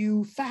a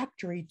new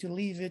factory to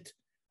leave it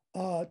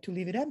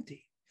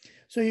empty.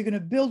 So you're going to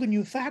build a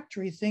new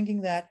factory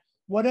thinking that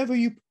whatever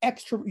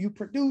extra you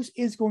produce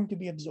is going to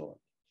be absorbed.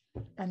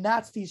 And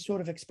that's the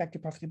sort of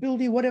expected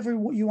profitability, whatever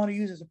you want to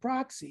use as a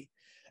proxy.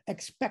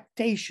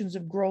 expectations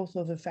of growth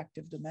of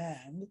effective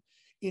demand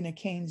in a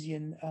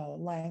Keynesian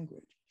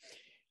language.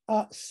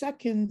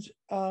 Second,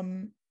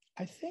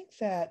 I think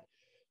that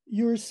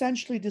you're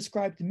essentially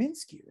described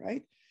Minsky,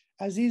 right?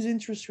 As these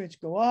interest rates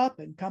go up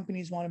and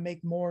companies want to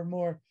make more and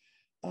more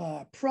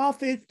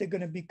profit, they're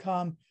going to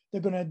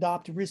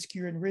adopt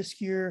riskier and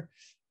riskier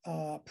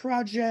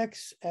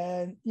projects.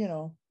 And, you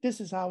know,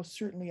 this is how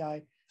certainly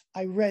I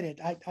read it.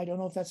 I don't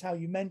know if that's how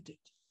you meant it.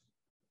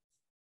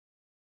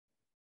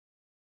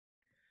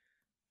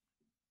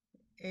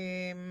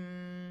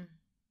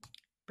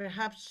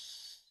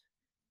 Perhaps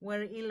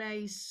where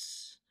Eli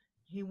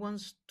he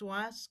wants to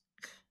ask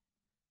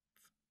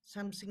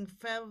something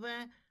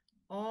further,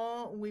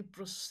 or we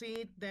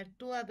proceed. There are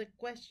two other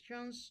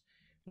questions.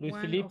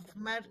 Louis-Philippe,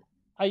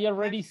 I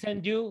already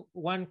sent you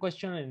one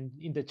question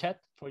in the chat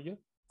for you.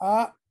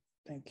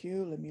 Thank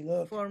you. Let me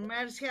look. For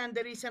Mercy, and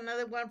there is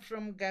another one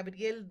from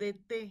Gabriel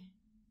DT.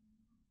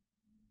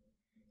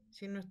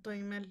 Si no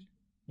estoy mal.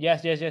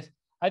 Yes.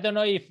 I don't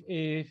know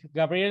if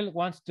Gabriel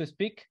wants to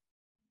speak.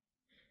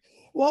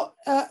 Well,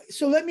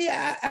 so let me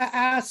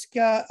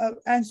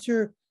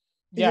answer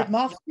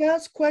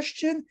Mafia's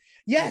question.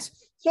 Yes.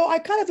 So I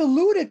kind of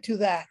alluded to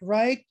that,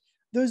 right?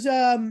 There's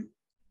a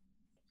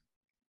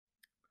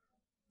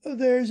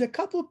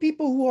couple of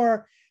people who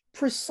are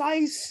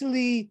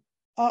precisely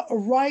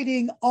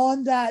writing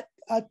on that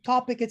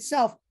topic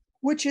itself,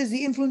 which is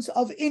the influence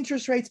of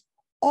interest rates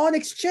on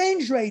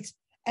exchange rates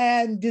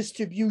and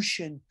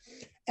distribution.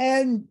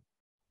 And,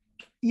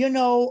 you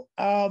know,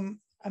 I'm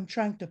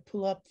trying to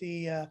pull up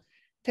the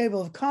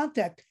table of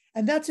contact,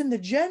 and that's in the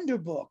gender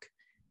book.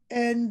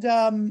 And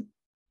who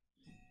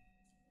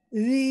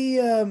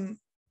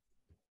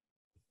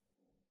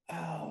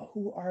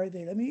are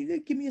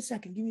they? Give me a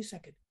second.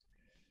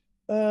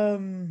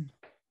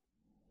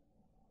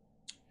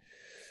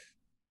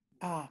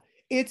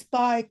 It's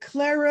by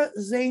Clara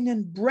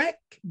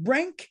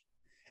Zanen-Brenk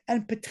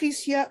and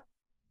Patricia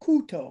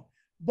Couto,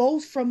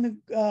 both from the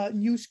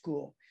New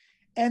School.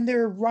 And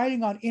they're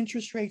writing on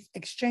interest rates,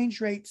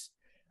 exchange rates,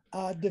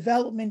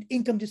 development,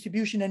 income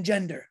distribution, and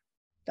gender.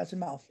 That's a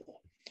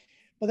mouthful.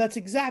 But that's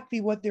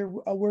exactly what they're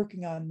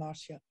working on,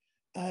 Marcia.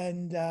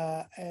 And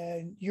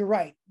you're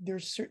right.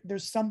 There's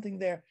something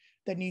there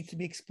that needs to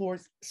be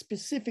explored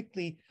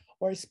specifically,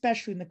 or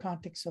especially in the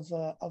context of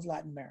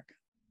Latin America.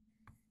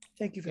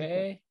 Thank you for the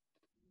question.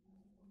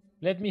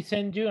 Let me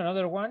send you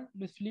another one,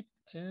 Louis-Philippe.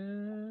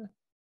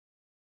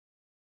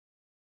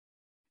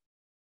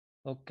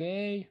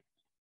 Okay.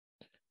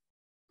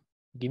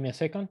 Give me a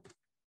second.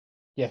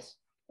 Yes.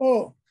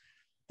 Oh,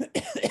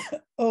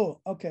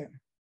 okay.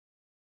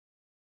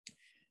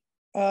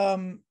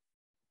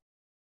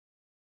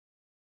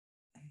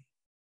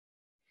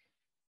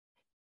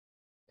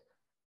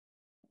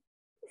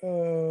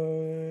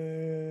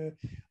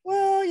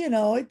 Well, you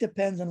know, it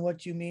depends on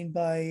what you mean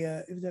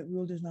by if that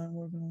rule does not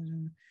work,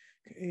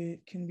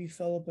 it can be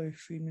followed by a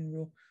Friedman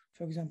rule.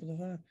 For example,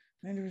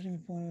 the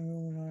interesting point of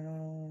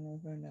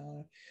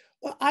rule.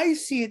 Well, I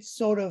see it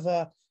sort of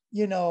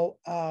you know,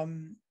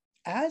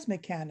 as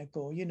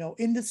mechanical, you know,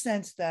 in the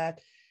sense that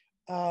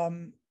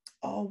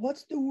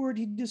what's the word?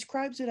 He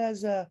describes it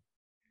as a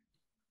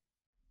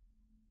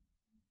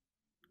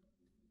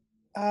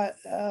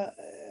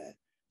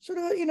sort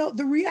of, you know,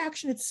 the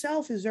reaction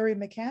itself is very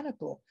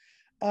mechanical.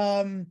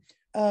 You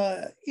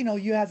know,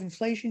 you have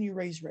inflation, you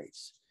raise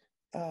rates.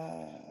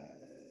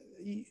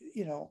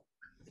 You know,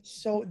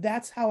 so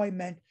that's how I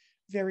meant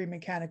very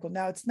mechanical.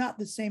 Now, it's not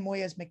the same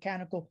way as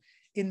mechanical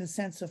in the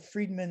sense of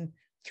Friedman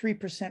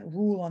 3%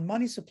 rule on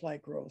money supply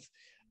growth.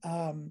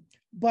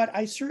 But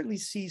I certainly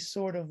see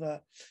sort of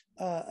the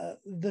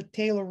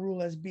Taylor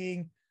rule as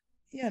being,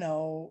 you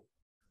know,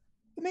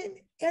 I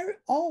mean,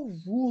 all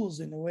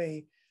rules in a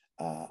way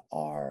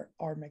are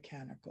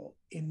mechanical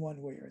in one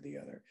way or the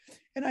other.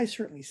 And I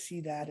certainly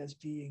see that as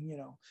being, you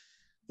know,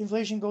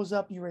 inflation goes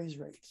up, you raise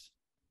rates.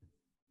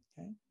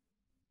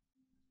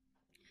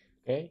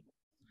 Okay.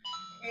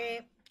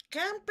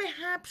 Can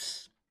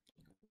perhaps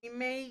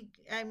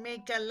I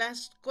make a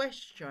last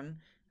question?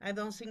 I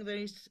don't think there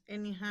is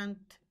any hand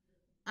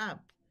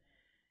up,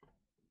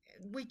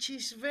 which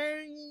is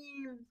very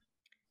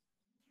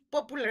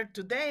popular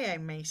today, I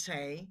may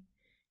say,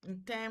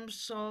 in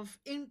terms of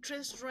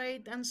interest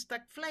rate and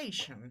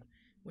stagflation.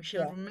 We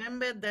shall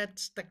remember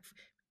that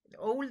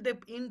all the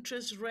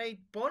interest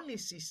rate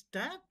policy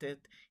started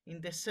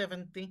in the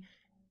 70s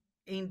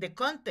in the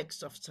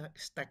context of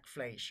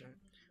stagflation.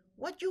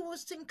 What you would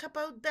think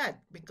about that?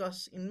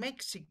 Because in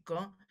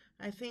Mexico,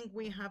 I think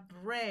we have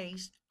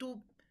raised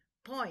 2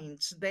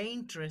 points the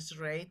interest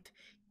rate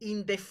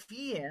in the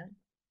fear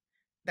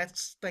that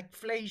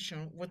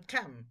stagflation would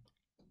come,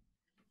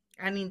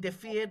 and in the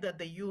fear that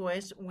the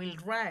U.S. will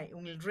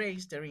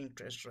raise their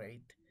interest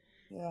rate.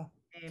 Yeah.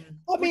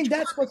 I mean,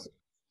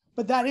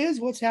 but that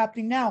is what's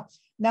happening now.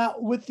 Now,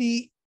 with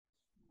the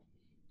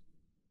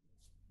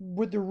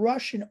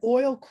Russian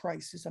oil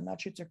crisis, I'm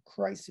not sure it's a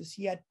crisis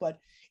yet, but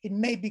it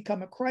may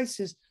become a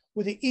crisis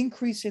with the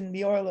increase in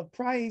the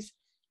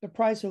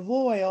price of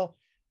oil.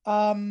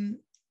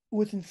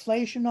 with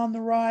inflation on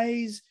the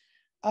rise,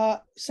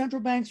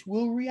 central banks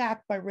will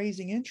react by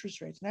raising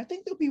interest rates. And I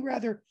think they'll be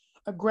rather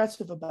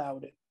aggressive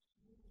about it.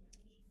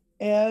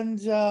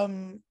 And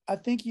I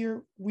think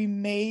we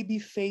may be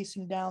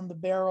facing down the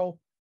barrel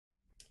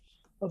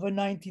of a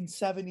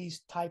 1970s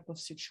type of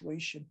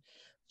situation.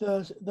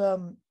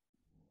 The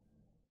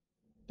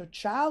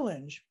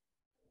challenge,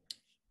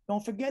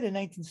 don't forget, in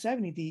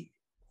 1970,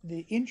 the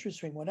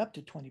interest rate went up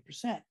to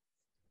 20%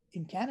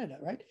 in Canada,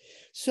 right?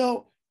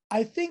 So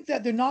I think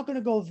that they're not going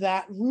to go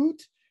that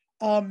route,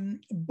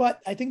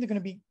 but I think they're going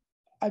to be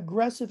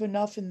aggressive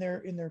enough in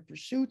their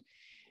pursuit.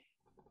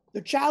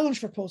 The challenge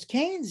for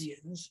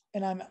post-Keynesians,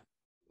 and I'm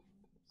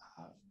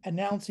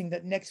announcing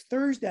that next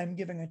Thursday I'm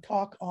giving a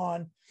talk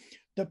on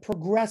the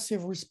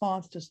progressive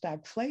response to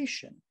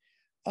stagflation.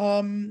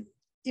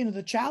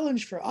 The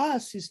challenge for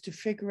us is to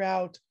figure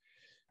out,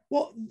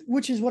 well,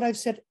 which is what I've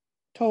said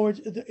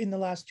in the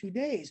last 2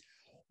 days.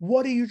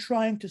 What are you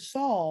trying to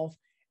solve?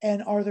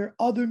 And are there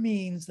other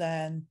means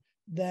than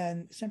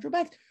central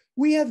banks?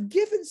 We have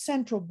given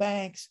central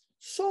banks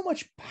so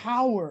much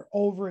power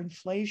over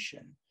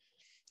inflation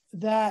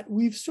that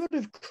we've sort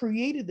of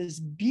created this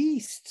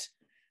beast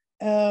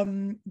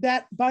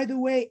that, by the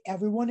way,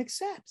 everyone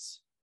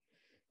accepts,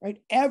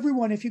 right?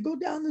 Everyone, if you go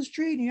down the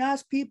street and you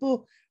ask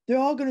people, they're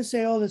all going to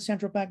say, oh, the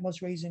central bank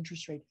must raise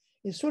interest rate.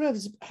 It sort of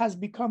has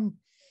become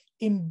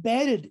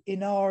embedded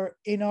in our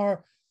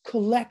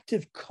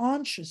collective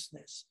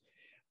consciousness.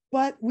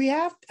 But we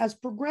have, as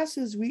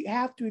progressives, we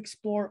have to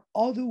explore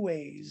other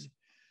ways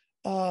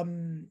of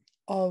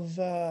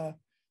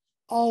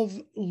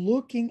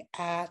looking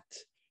at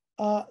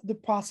the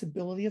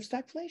possibility of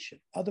stagflation,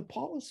 other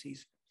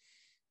policies.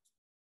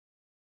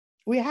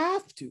 We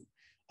have to.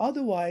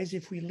 Otherwise,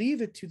 if we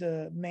leave it to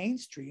the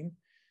mainstream,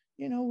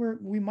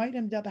 we might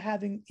end up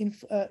having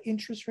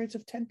interest rates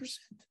of 10%.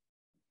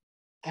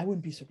 I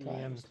wouldn't be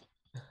surprised.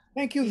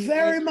 Thank you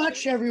very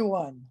much,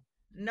 everyone.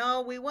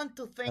 No, we want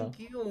to thank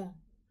you.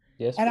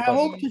 Yes, and I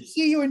hope to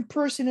see you in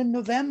person in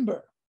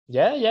November.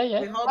 Yeah.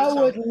 I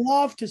would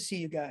love to see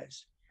you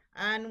guys.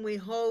 And we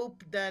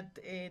hope that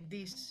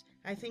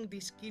I think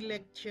these key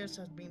lectures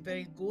have been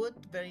very good.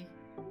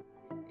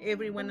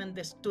 Everyone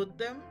understood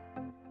them.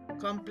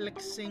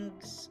 Complex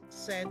things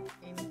said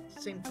in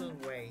simple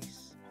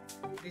ways.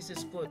 This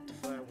is good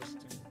for our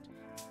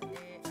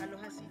students.